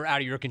about things that are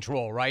out of your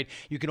control, right?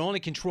 You can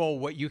only control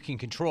what you can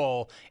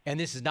control, and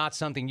this is not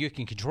something you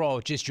can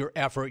control, just your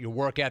effort, your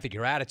work ethic,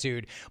 your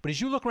attitude. But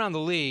as you look around the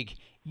league,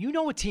 you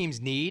know what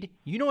teams need.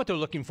 You know what they're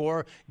looking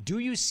for. Do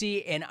you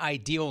see an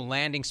ideal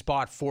landing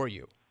spot for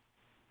you?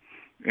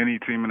 Any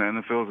team in the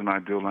NFL is an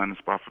ideal landing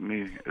spot for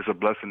me. It's a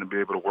blessing to be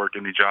able to work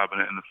any job in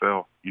the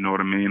NFL. You know what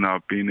I mean?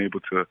 Being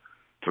able to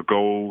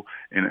go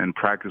and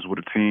practice with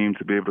a team,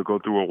 to be able to go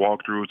through a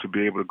walkthrough, to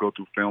be able to go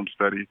through film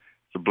study.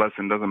 It's a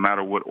blessing. It doesn't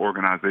matter what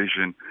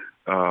organization.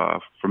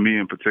 For me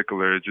in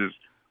particular, it's just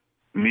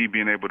me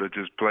being able to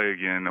just play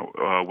again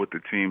with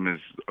the team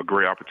is a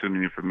great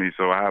opportunity for me.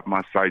 So I have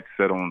my sights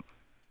set on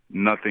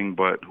nothing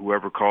but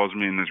whoever calls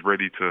me and is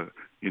ready to,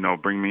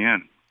 bring me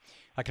in.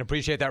 I can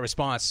appreciate that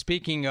response.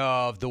 Speaking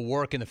of the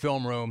work in the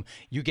film room,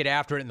 you get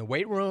after it in the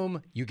weight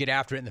room, you get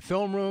after it in the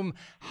film room.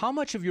 How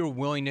much of your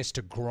willingness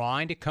to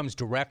grind comes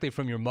directly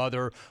from your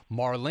mother,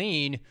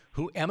 Marlene,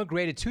 who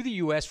emigrated to the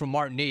U.S. from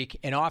Martinique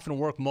and often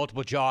worked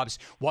multiple jobs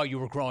while you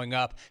were growing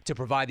up to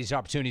provide these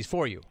opportunities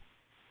for you?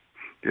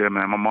 Yeah,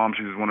 man, my mom,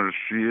 she is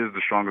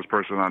the strongest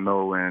person I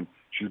know, and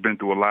she's been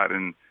through a lot.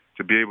 And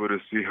to be able to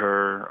see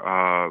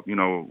her,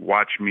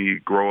 watch me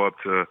grow up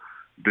to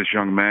this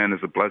young man is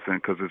a blessing,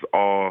 because it's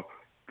all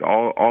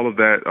of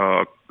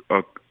that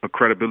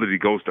credibility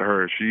goes to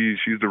her.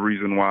 She's the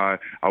reason why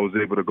I was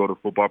able to go to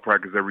football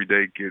practice every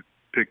day, get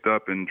picked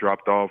up and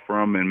dropped off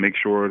from, and make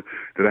sure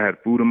that I had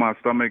food in my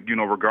stomach.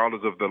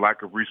 Regardless of the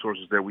lack of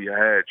resources that we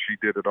had, she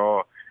did it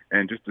all.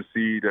 And just to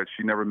see that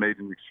she never made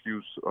an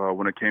excuse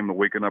when it came to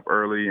waking up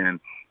early and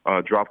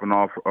dropping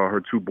off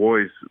her two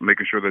boys,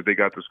 making sure that they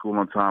got to school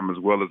on time, as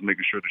well as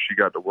making sure that she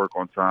got to work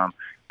on time,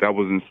 that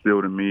was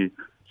instilled in me.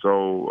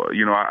 So,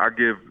 I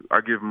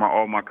give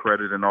all my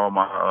credit and all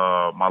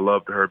my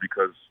love to her,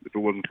 because if it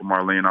wasn't for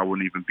Marlene, I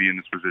wouldn't even be in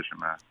this position,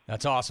 man.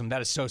 That's awesome. That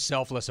is so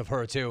selfless of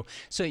her, too.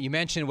 So you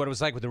mentioned what it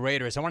was like with the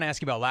Raiders. I want to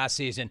ask you about last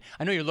season.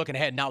 I know you're looking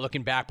ahead, not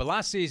looking back, but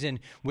last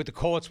season with the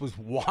Colts was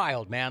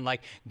wild, man.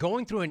 Like,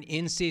 going through an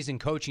in-season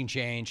coaching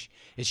change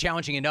is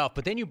challenging enough,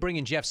 but then you bring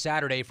in Jeff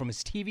Saturday from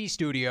his TV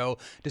studio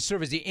to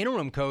serve as the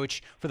interim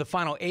coach for the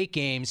final 8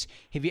 games.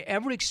 Have you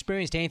ever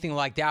experienced anything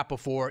like that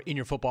before in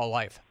your football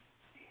life?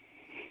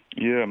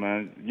 Yeah,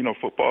 man.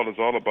 Football is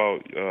all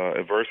about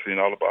adversity and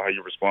all about how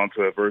you respond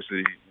to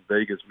adversity. In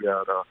Vegas, we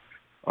had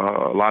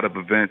a lot of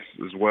events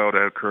as well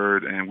that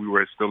occurred, and we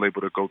were still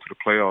able to go to the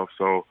playoffs.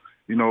 So,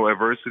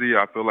 adversity,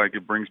 I feel like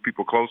it brings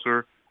people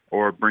closer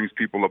or it brings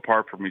people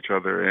apart from each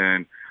other,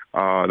 and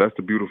that's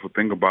the beautiful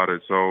thing about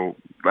it. So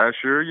last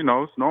year,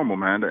 it's normal,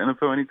 man. The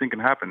NFL, anything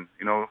can happen.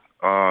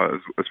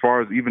 As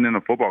far as even in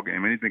a football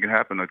game, anything can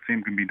happen. A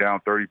team can be down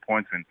 30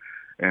 points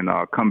and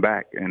come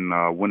back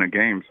and win a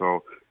game.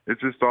 So it's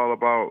just all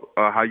about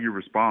how you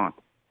respond.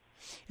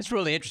 It's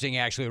really interesting,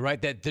 actually, right,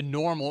 that the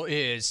normal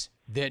is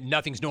that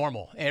nothing's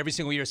normal. Every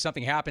single year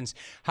something happens.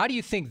 How do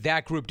you think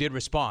that group did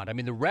respond? I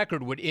mean, the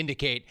record would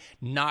indicate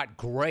not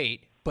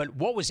great, but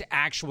what was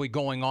actually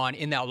going on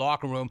in that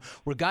locker room?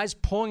 Were guys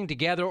pulling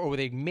together, or were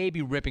they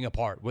maybe ripping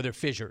apart? Were there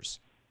fissures?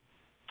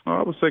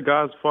 I would say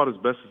guys fought as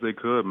best as they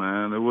could,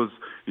 man. It was,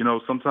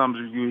 sometimes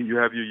you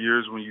have your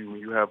years when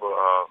you have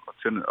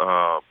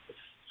a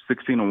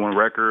 16-1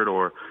 record,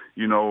 or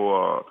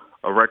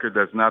a record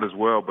that's not as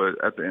well.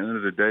 But at the end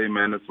of the day,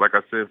 man, it's like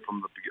I said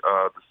from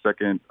the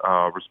second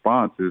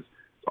response, is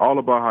it's all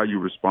about how you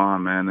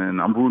respond, man. And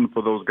I'm rooting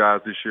for those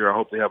guys this year. I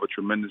hope they have a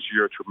tremendous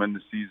year, a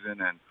tremendous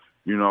season, and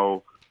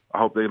I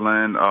hope they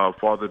land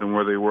farther than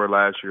where they were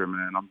last year,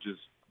 man. I'm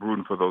just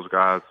rooting for those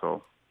guys.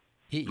 So.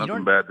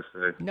 Nothing bad to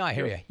say. No, I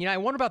hear you. I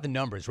wonder about the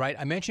numbers, right?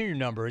 I mentioned your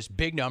numbers,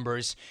 big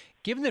numbers.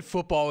 Given that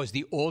football is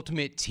the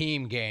ultimate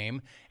team game,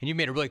 and you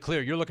made it really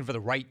clear you're looking for the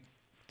right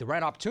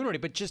opportunity,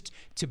 but just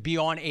to be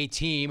on a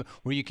team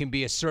where you can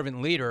be a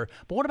servant leader.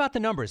 But what about the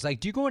numbers? Like,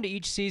 do you go into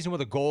each season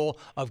with a goal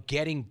of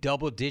getting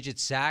double-digit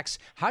sacks?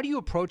 How do you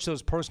approach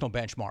those personal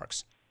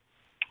benchmarks?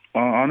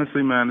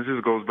 Honestly, man, it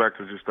just goes back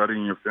to just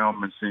studying your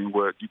film and seeing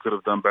what you could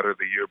have done better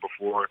the year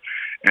before.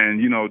 And,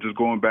 just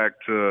going back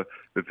to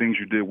the things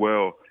you did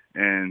well.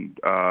 And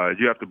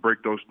you have to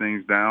break those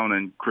things down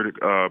and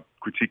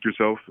critique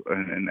yourself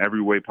in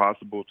every way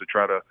possible to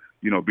try to,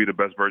 be the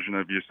best version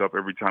of yourself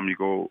every time you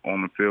go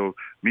on the field.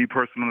 Me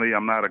personally,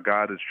 I'm not a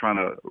guy that's trying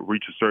to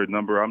reach a certain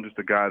number. I'm just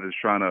a guy that's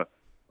trying to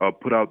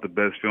put out the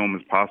best film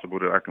as possible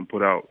that I can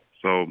put out.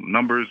 So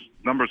numbers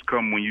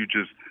come when you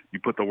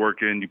put the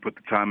work in, you put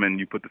the time in,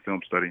 you put the film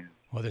study in.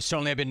 Well, there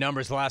certainly have been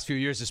numbers the last few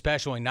years,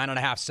 especially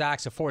 9.5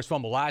 sacks, a forced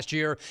fumble last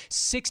year,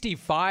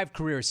 65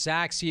 career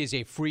sacks. He is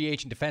a free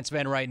agent defensive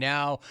end right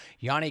now.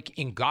 Yannick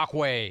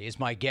Ngakoue is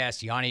my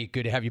guest. Yanni,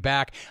 good to have you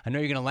back. I know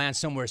you're going to land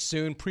somewhere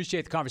soon.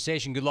 Appreciate the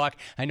conversation. Good luck.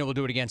 I know we'll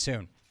do it again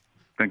soon.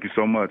 Thank you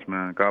so much,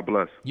 man. God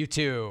bless. You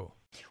too.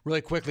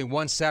 Really quickly,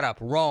 one setup.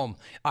 Rome,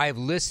 I have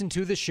listened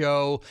to the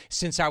show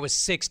since I was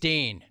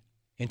 16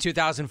 in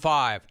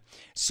 2005,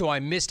 so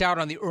I missed out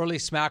on the early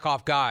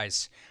Smackoff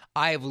guys.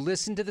 I have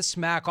listened to the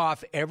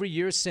Smackoff every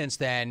year since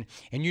then,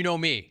 and you know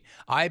me.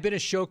 I've been a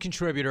show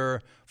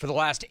contributor for the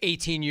last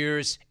 18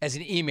 years as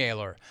an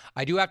emailer.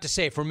 I do have to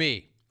say, for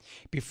me,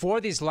 before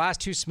these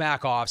last 2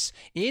 Smackoffs,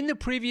 in the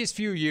previous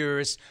few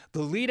years,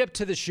 the lead up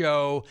to the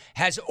show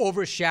has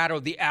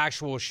overshadowed the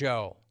actual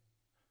show.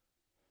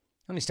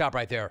 Let me stop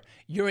right there.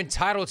 You're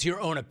entitled to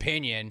your own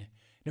opinion,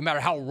 no matter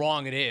how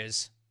wrong it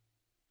is.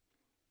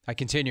 I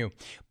continue.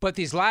 But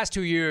these last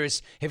 2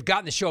 years have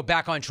gotten the show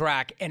back on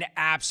track and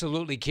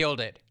absolutely killed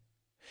it.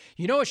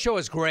 You know, a show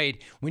is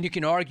great when you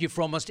can argue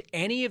for almost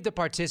any of the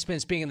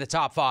participants being in the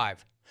top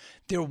 5.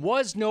 There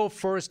was no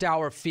first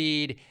hour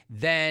feed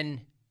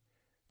then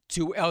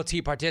to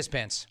LT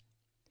participants.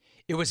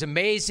 It was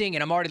amazing,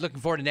 and I'm already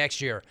looking forward to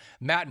next year.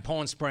 Matt in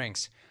Poland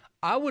Springs.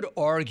 I would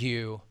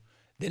argue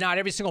that not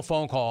every single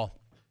phone call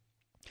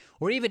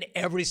or even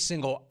every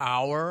single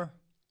hour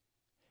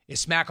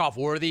is Smackoff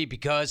worthy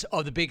because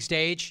of the big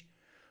stage,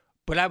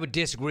 but I would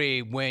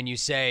disagree when you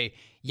say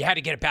you had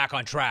to get it back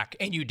on track,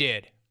 and you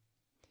did.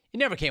 It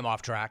never came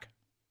off track.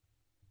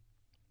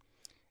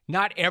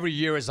 Not every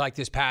year is like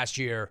this past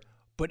year,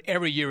 but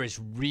every year is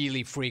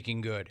really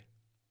freaking good.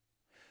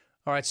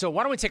 All right, so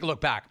why don't we take a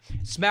look back?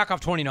 Smackoff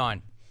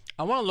 29.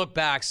 I want to look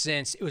back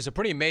since it was a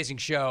pretty amazing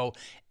show,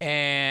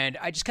 and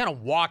I just kind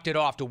of walked it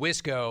off to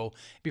Wisco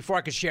before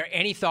I could share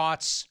any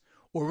thoughts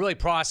or really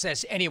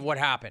process any of what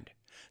happened.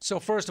 So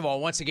first of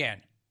all, once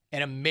again,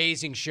 An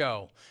amazing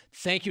show.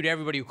 Thank you to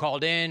everybody who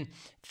called in.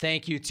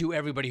 Thank you to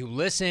everybody who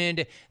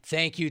listened.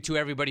 Thank you to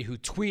everybody who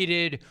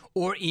tweeted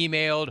or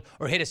emailed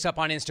or hit us up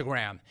on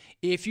Instagram.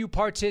 If you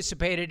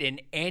participated in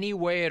any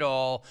way at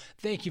all,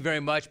 thank you very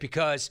much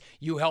because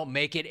you helped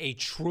make it a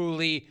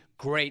truly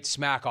great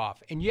Smackoff.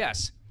 And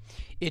yes,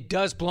 it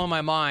does blow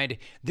my mind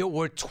that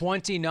we're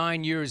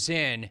 29 years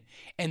in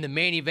and the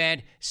main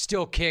event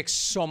still kicks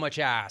so much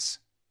ass.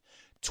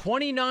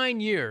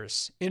 29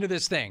 years into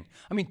this thing.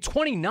 I mean,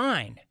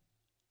 29.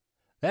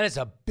 That is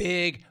a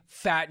big,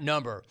 fat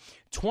number.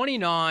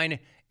 29,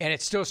 and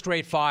it's still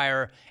straight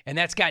fire, and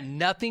that's got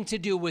nothing to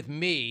do with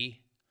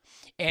me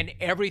and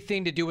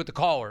everything to do with the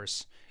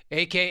callers,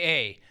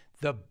 a.k.a.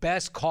 the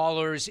best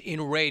callers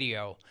in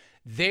radio.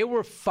 They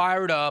were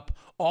fired up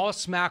all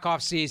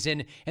Smackoff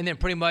season, and then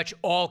pretty much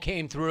all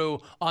came through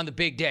on the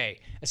big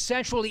day.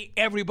 Essentially,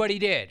 everybody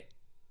did.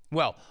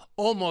 Well,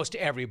 almost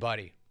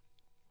everybody.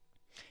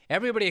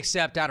 Everybody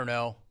except, I don't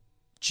know,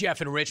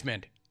 Jeff in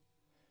Richmond.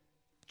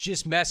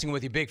 Just messing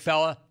with you, big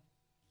fella.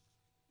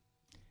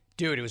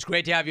 Dude, it was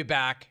great to have you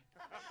back.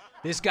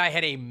 This guy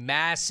had a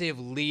massive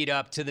lead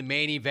up to the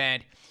main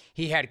event.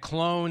 He had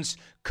clones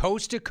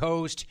coast to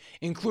coast,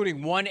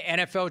 including one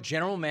NFL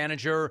general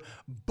manager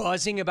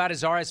buzzing about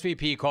his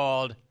RSVP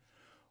call.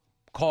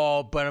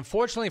 But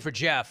unfortunately for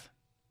Jeff,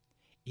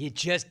 it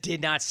just did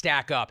not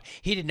stack up.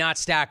 He did not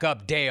stack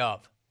up day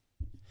of.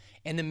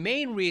 And the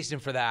main reason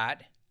for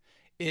that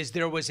is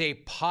there was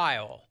a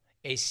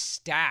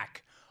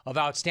stack of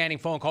outstanding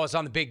phone calls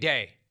on the big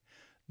day.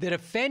 The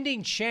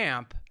defending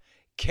champ,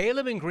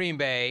 Caleb in Green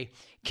Bay,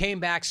 came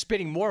back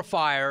spitting more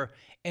fire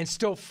and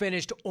still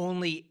finished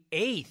only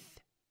 8th.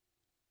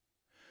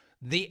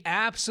 The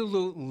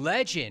absolute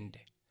legend,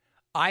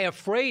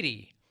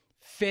 Iafredi,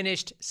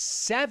 finished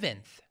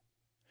 7th.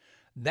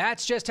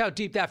 That's just how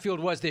deep that field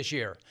was this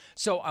year.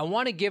 So I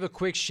want to give a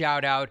quick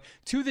shout out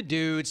to the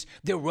dudes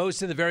that rose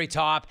to the very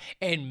top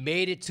and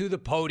made it to the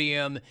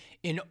podium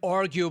in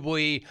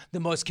arguably the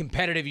most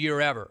competitive year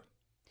ever.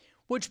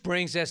 Which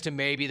brings us to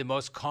maybe the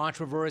most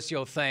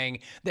controversial thing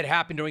that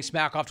happened during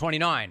Smackoff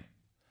 29.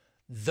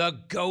 The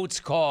GOAT's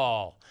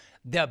call.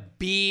 The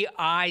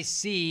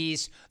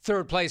BIC's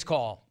third place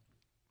call.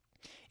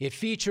 It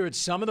featured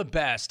some of the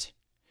best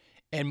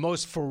and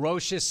most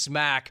ferocious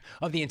smack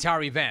of the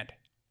entire event.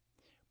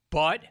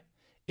 But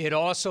it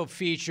also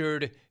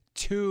featured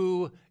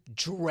 2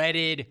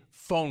 dreaded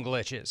phone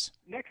glitches.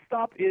 Next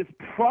stop is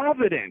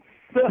Providence.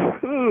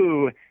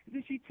 So,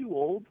 isn't she too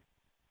old?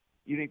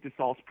 You think the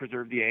salts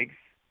preserve the eggs?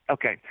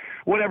 Okay,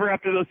 whatever.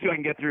 After those 2, I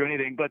can get through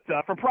anything. But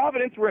from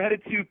Providence, we're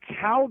headed to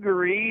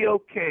Calgary.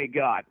 Okay,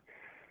 God.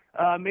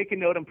 Make a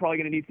note. I'm probably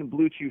going to need some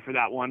Blue Chew for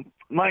that one.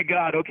 My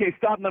God. Okay,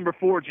 stop number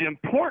 4, Jim.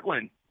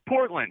 Portland.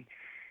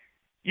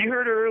 You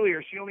heard her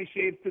earlier. She only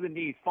shaves to the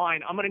knees.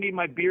 Fine. I'm going to need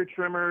my beard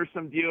trimmer,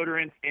 some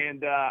deodorant,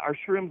 and are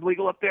shrooms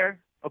legal up there?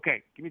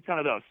 Okay, give me a ton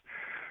of those.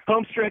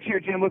 Home stretch here,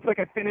 Jim. Looks like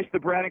I finished the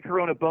Brad and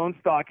Corona bone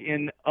stock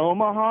in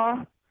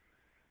Omaha.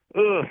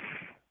 Ugh.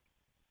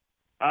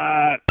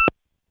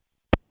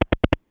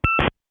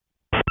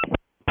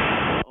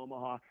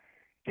 Omaha.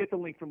 Get the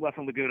link from Left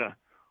from Laguna.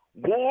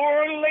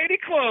 War Lady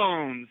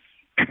Clones.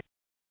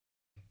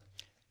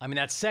 I mean,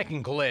 that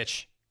second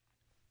glitch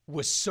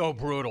was so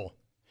brutal.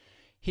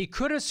 He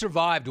could have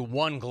survived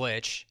one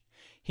glitch.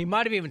 He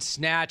might have even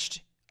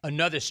snatched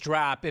another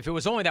strap if it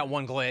was only that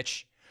one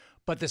glitch,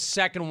 but the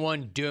second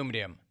one doomed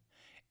him.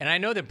 And I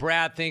know that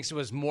Brad thinks it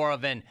was more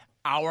of an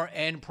our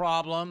end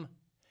problem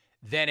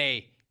than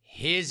a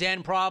his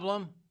end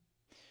problem.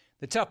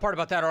 The tough part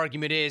about that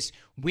argument is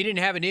we didn't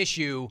have an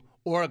issue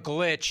or a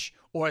glitch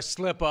or a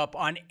slip up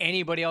on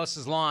anybody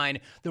else's line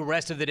the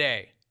rest of the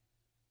day.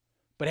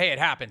 But hey, it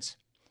happens.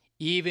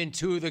 Even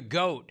to the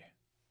GOAT.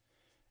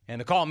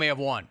 And the call may have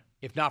won,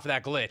 if not for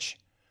that glitch.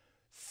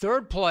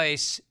 Third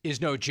place is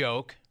no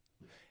joke,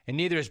 and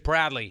neither is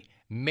Bradley,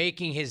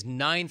 making his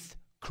 9th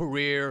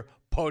career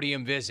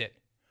podium visit.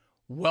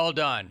 Well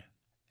done.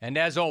 And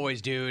as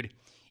always, dude,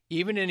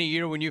 even in a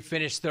year when you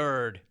finished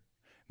 3rd,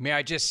 may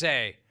I just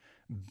say,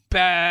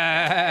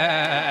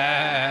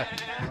 bah,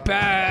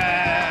 bah.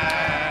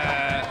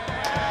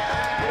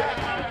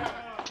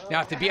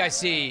 Now, if the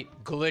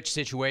BIC glitch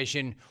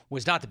situation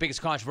was not the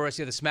biggest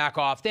controversy of the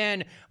Smackoff,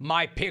 then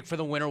my pick for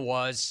the winner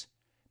was,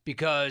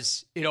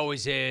 because it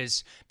always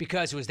is,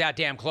 because it was that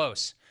damn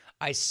close.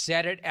 I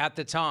said it at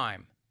the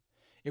time.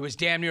 It was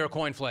damn near a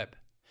coin flip.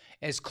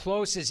 As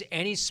close as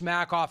any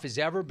Smackoff has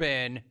ever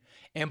been,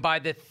 and by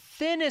the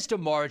thinnest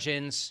of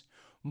margins,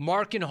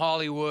 Mark in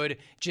Hollywood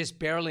just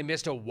barely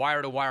missed a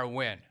wire-to-wire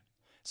win.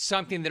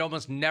 Something that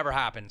almost never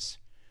happens.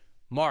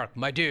 Mark,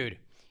 my dude,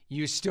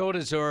 you still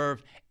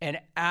deserve an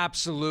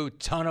absolute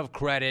ton of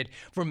credit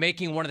for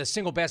making one of the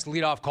single best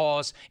leadoff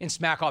calls in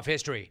Smackoff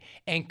history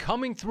and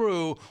coming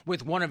through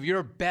with one of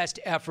your best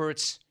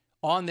efforts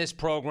on this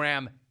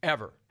program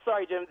ever.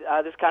 Sorry, Jim.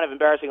 This is kind of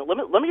embarrassing. Let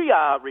me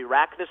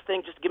re-rack this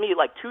thing. Just give me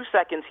like 2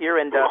 seconds here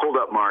and... Hold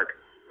up, Mark.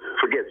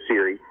 Forget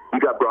Siri. You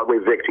got Broadway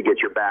Vic to get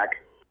your back.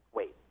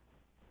 Wait.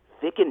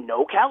 Vic in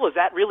NoCal? Is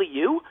that really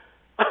you?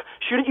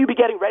 Shouldn't you be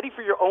getting ready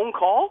for your own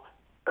call?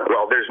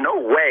 Well, there's no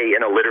way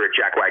an illiterate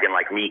jackwagon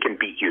like me can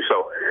beat you,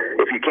 so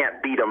if you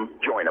can't beat him,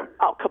 join him.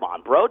 Oh, come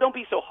on, bro. Don't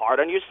be so hard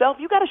on yourself.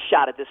 You got a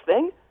shot at this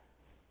thing.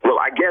 Well,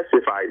 I guess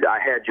if I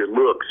had your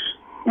looks,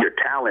 your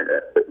talent,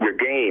 your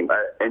game,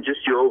 and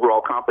just your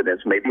overall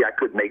confidence, maybe I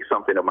could make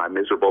something of my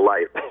miserable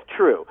life.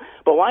 True.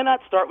 But why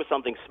not start with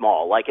something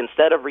small? Like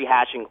instead of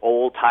rehashing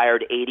old,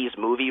 tired 80s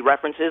movie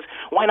references,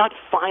 why not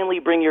finally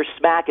bring your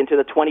smack into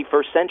the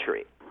 21st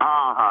century?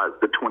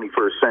 The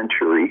 21st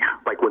century.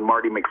 Like when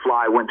Marty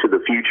McFly went to the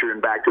future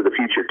and Back to the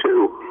Future,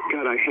 too.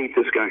 God, I hate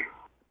this guy.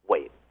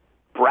 Wait,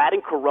 Brad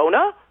and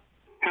Corona?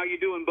 How you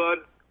doing, bud?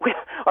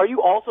 Are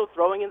you also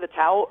throwing in the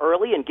towel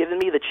early and giving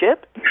me the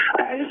chip?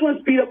 I just want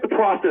to speed up the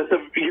process of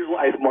your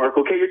life, Mark,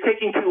 okay? You're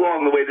taking too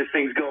long the way this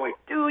thing's going.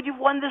 Dude, you've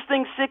won this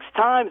thing 6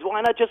 times.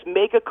 Why not just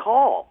make a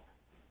call?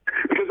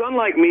 Because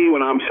unlike me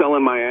when I'm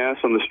selling my ass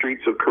on the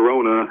streets of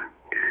Corona,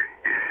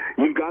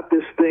 you got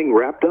this thing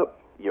wrapped up.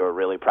 You're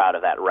really proud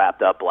of that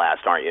wrapped up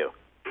blast, aren't you?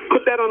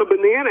 Put that on a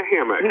banana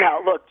hammock.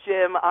 Now, look,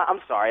 Jim, I'm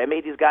sorry. I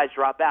made these guys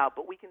drop out,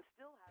 but we can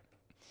still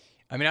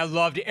have... I mean, I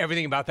loved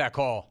everything about that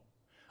call.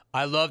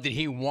 I loved that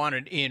he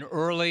wanted in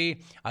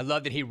early. I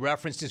loved that he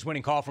referenced his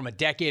winning call from a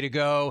decade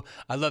ago.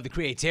 I love the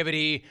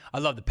creativity. I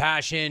love the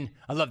passion.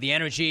 I love the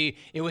energy.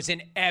 It was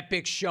an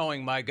epic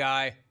showing, my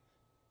guy.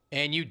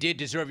 And you did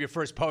deserve your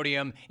first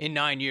podium in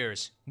 9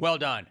 years. Well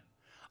done.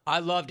 I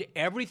loved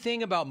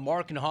everything about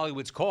Mark in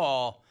Hollywood's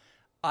call.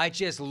 I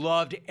just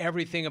loved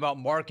everything about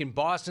Mark in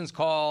Boston's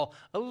call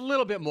a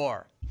little bit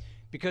more.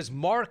 Because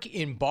Mark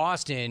in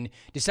Boston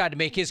decided to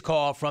make his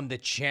call from the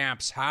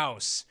champ's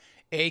house,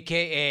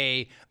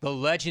 a.k.a. the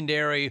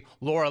legendary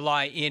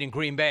Lorelei Inn in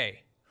Green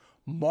Bay.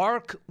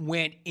 Mark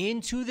went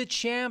into the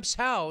champ's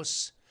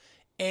house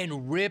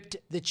and ripped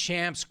the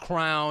champ's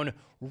crown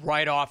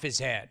right off his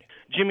head.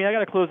 Jimmy, I got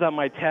to close out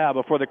my tab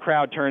before the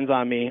crowd turns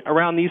on me.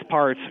 Around these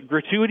parts,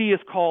 gratuity is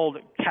called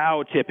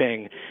cow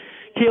tipping.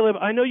 Caleb,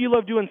 I know you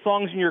love doing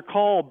songs in your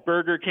call,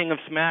 Burger King of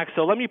Smack,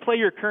 so let me play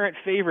your current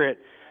favorite.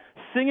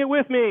 Sing it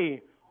with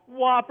me.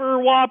 Whopper,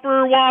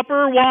 whopper,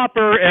 whopper,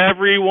 whopper.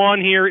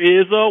 Everyone here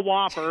is a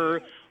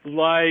whopper.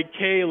 Like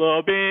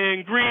Caleb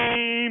in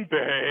Green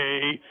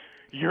Bay.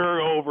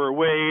 You're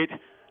overweight.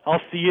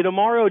 I'll see you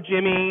tomorrow,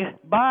 Jimmy.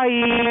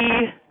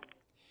 Bye.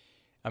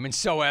 I mean,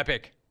 so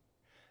epic.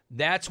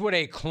 That's what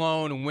a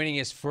clone winning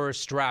his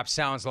first strap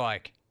sounds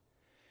like.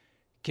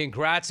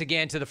 Congrats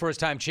again to the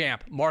first-time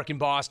champ, Mark in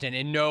Boston.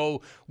 And no,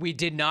 we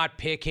did not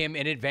pick him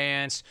in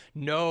advance.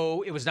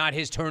 No, it was not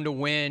his turn to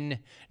win.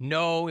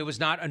 No, it was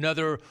not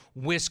another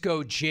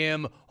Wisco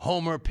Jim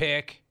homer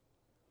pick.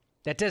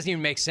 That doesn't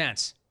even make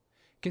sense,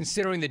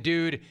 considering the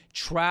dude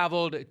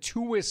traveled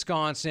to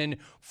Wisconsin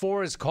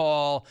for his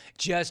call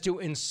just to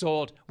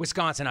insult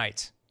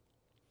Wisconsinites.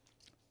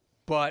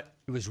 But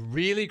it was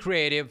really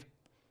creative,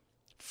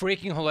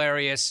 freaking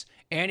hilarious,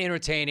 and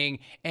entertaining,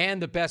 and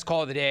the best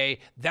call of the day.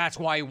 That's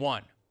why he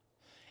won.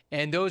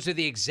 And those are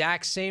the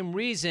exact same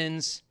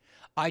reasons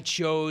I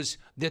chose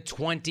the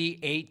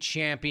 28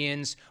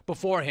 champions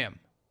before him.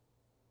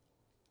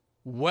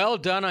 Well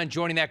done on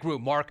joining that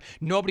group, Mark.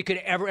 Nobody could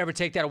ever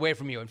take that away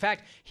from you. In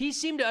fact, he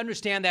seemed to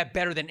understand that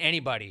better than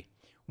anybody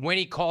when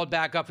he called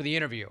back up for the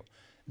interview.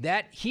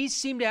 That he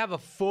seemed to have a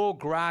full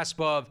grasp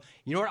of,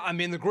 you know what,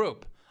 I'm in the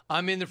group.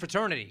 I'm in the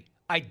fraternity.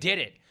 I did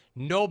it.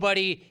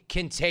 Nobody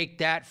can take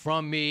that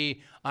from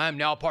me. I am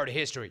now part of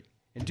history.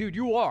 And dude,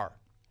 you are.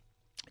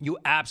 You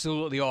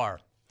absolutely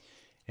are.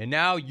 And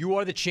now you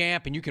are the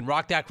champ, and you can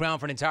rock that crown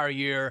for an entire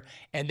year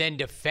and then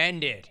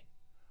defend it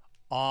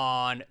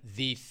on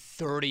the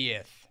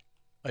 30th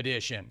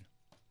edition.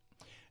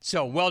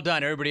 So well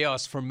done, everybody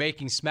else, for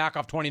making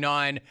Smackoff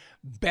 29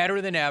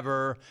 better than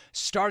ever.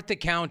 Start the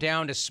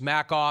countdown to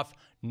Smackoff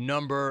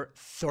number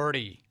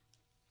 30.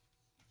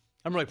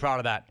 I'm really proud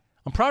of that.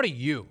 I'm proud of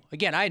you.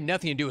 Again, I had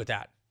nothing to do with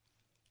that.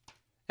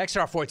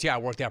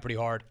 XR4TI worked out pretty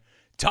hard.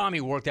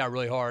 Tommy worked out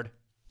really hard.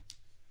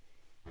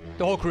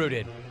 The whole crew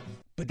did.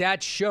 But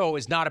that show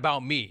is not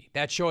about me.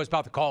 That show is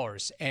about the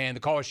callers, and the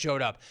callers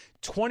showed up.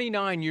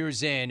 29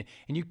 years in,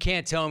 and you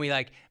can't tell me,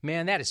 like,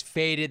 man, that is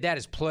faded, that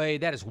is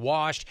played, that is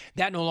washed,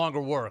 that no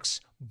longer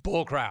works.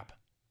 Bullcrap.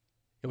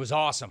 It was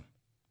awesome.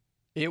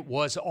 It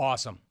was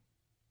awesome.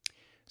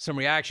 Some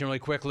reaction really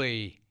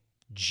quickly.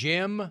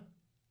 Jim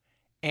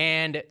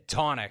and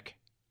Tonic.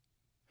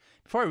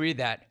 Before I read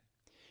that,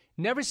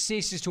 never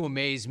ceases to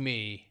amaze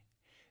me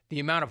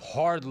the amount of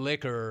hard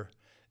liquor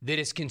that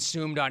is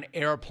consumed on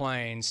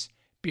airplanes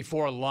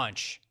before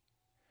lunch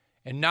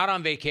and not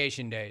on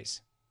vacation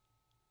days.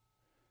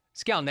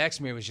 This gal next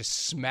to me was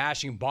just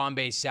smashing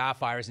Bombay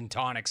Sapphires and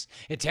tonics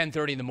at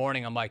 10:30 in the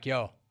morning. I'm like,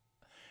 yo,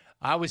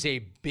 I was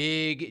a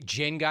big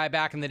gin guy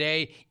back in the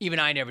day. Even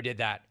I never did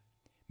that.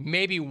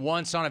 Maybe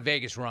once on a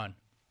Vegas run.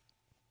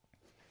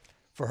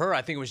 For her,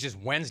 I think it was just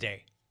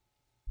Wednesday.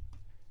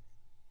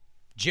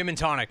 Gin and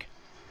tonic.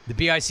 The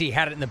BIC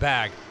had it in the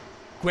bag.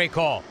 Great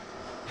call.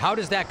 How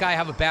does that guy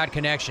have a bad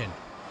connection?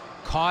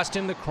 Cost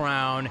him the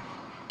crown.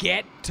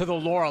 Get to the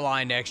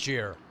Lorelei next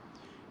year.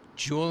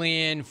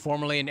 Julian,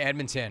 formerly in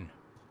Edmonton.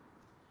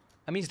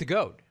 I mean, he's the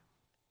GOAT.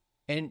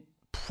 And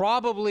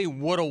probably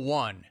would have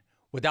won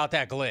without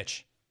that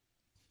glitch.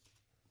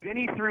 Then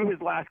he threw his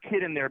last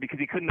kid in there because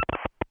he couldn't.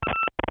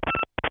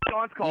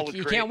 Sean's call was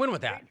You great. can't win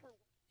with that.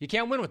 You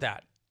can't win with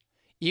that,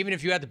 even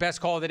if you had the best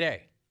call of the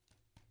day.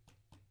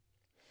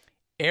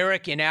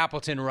 Eric in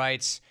Appleton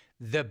writes,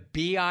 the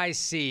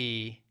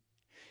BIC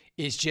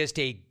is just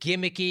a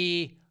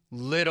gimmicky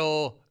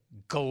little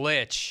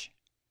glitch.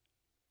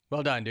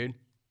 Well done, dude.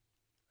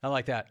 I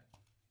like that.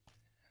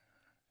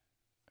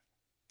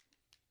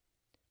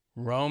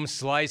 Rome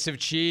slice of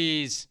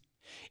cheese.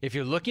 If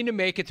you're looking to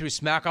make it through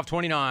Smackoff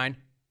 29,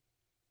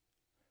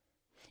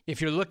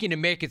 if you're looking to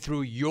make it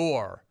through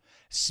your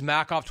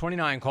Smackoff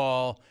 29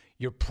 call,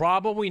 you're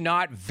probably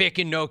not Vic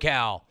and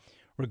NoCal.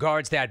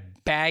 Regards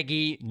that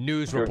baggy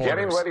news reporters. If you're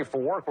getting ready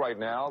for work right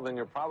now, then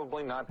you're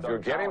probably not Doug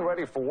Collins. If you're getting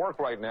ready for work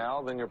right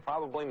now, then you're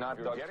probably not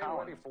Doug Collins. If you're getting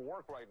ready for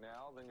work right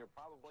now, then you're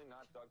probably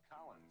not Doug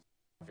Collins.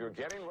 If you're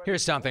getting ready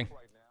Here's something.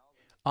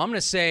 I'm going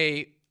to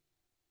say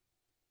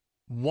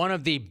one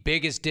of the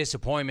biggest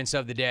disappointments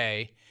of the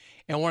day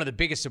and one of the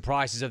biggest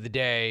surprises of the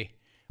day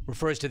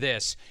refers to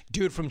this.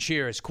 Dude from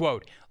Cheers,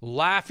 quote,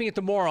 laughing at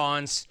the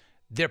morons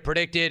that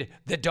predicted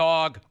the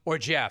dog or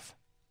Jeff.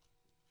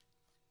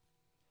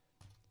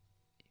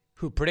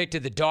 Who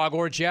predicted the dog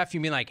or Jeff?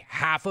 You mean like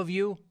half of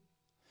you?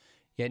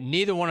 Yet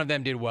neither one of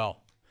them did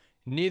well.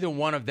 Neither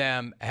one of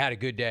them had a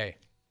good day,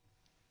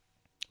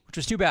 which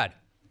was too bad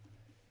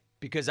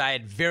because I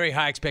had very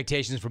high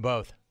expectations for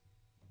both.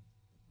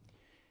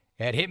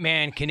 At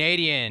Hitman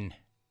Canadian,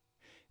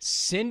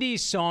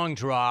 Cindy's song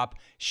drop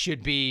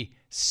should be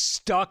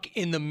Stuck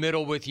in the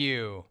Middle with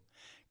You.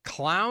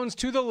 Clowns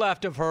to the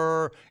left of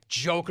her,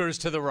 jokers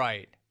to the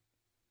right.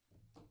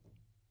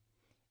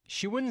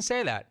 She wouldn't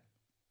say that.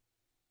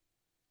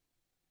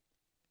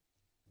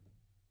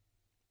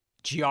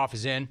 Geoff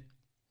is in.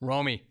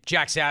 Romy,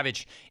 Jack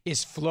Savage,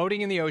 is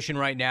floating in the ocean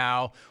right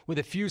now with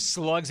a few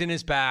slugs in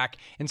his back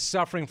and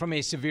suffering from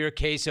a severe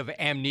case of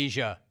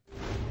amnesia.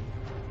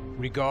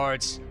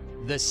 Regards,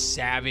 the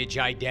Savage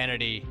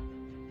identity.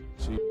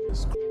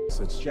 Jesus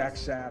Christ, it's Jack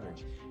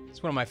Savage.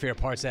 It's one of my favorite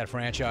parts of that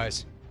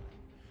franchise.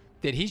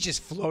 That he's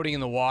just floating in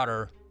the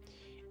water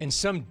and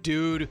some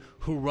dude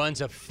who runs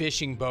a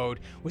fishing boat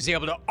was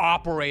able to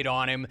operate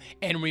on him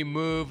and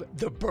remove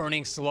the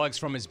burning slugs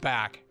from his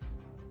back.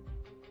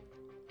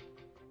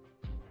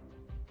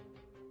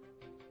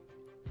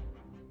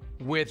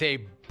 With a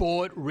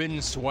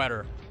bullet-ridden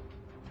sweater.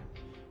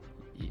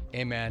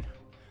 Hey, man,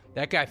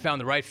 that guy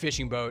found the right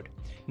fishing boat.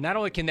 Not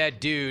only can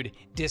that dude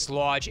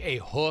dislodge a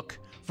hook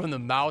from the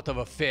mouth of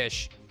a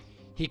fish,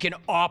 he can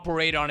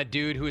operate on a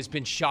dude who has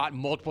been shot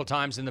multiple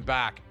times in the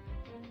back.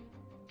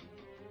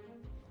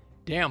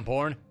 Damn,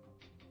 Bourne.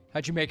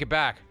 How'd you make it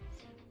back?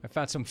 I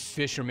found some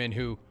fisherman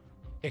who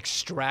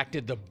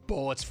extracted the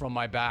bullets from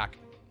my back.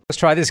 Let's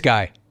try this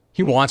guy.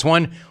 He wants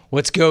one.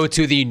 Let's go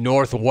to the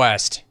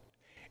Northwest.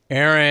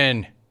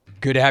 Aaron,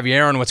 good to have you,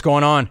 Aaron. What's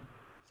going on?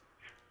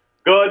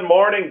 Good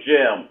morning,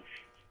 Jim.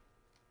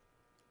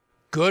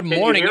 Good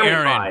morning,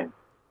 Aaron.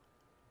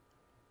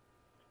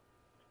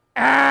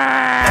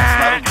 That's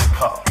not a good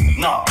call.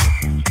 No.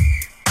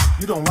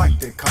 You don't like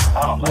that call.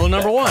 I don't like Rule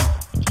number one.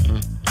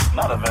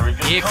 Not a very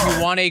good If call.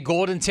 you want a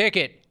golden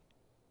ticket,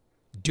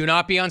 do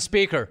not be on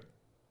speaker.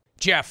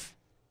 Jeff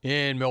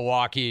in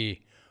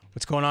Milwaukee.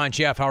 What's going on,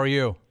 Jeff? How are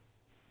you?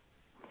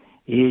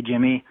 Hey,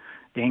 Jimmy.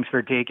 Thanks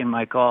for taking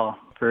my call.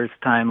 First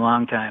time,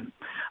 long time.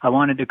 I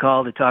wanted to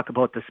call to talk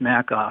about the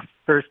Smackoff.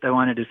 First, I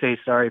wanted to say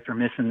sorry for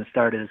missing the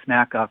start of the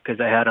Smackoff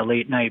because I had a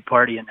late night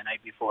partying the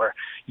night before.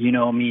 You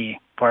know me,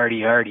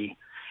 party hardy.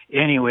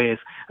 Anyways,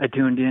 I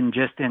tuned in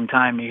just in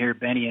time to hear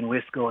Benny and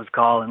Wisco's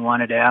call and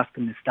wanted to ask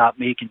him to stop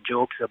making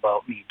jokes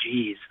about me.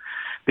 Jeez.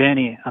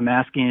 Benny, I'm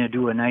asking you to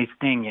do a nice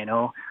thing, you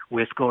know,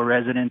 Wisco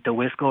resident to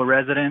Wisco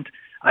resident.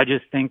 I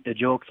just think the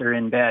jokes are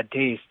in bad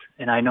taste,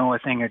 and I know a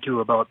thing or two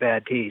about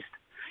bad taste.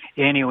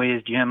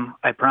 Anyways, Jim,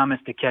 I promise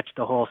to catch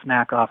the whole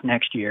Smackoff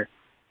next year.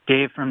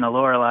 Dave from the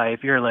Lorelei,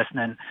 if you're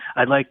listening,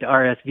 I'd like to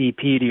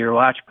RSVP to your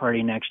watch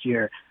party next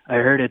year. I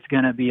heard it's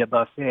going to be a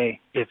buffet,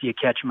 if you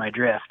catch my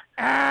drift.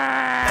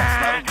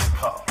 That's not a good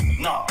call.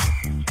 No.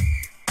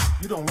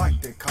 You don't like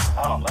that call.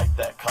 I don't like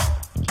that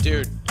call.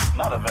 Dude.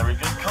 Not a very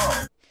good call.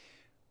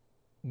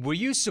 Were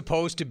you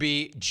supposed to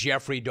be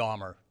Jeffrey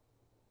Dahmer?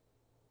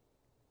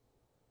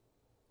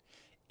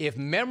 If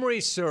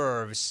memory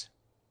serves,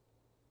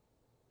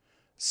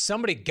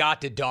 somebody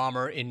got to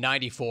Dahmer in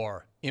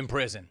 94 in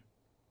prison.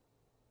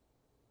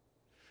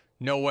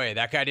 No way.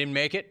 That guy didn't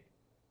make it?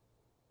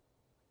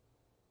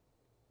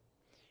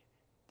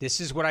 This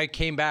is what I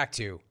came back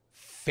to.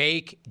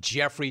 Fake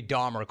Jeffrey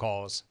Dahmer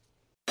calls.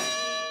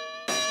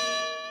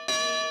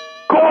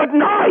 Good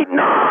night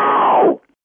now!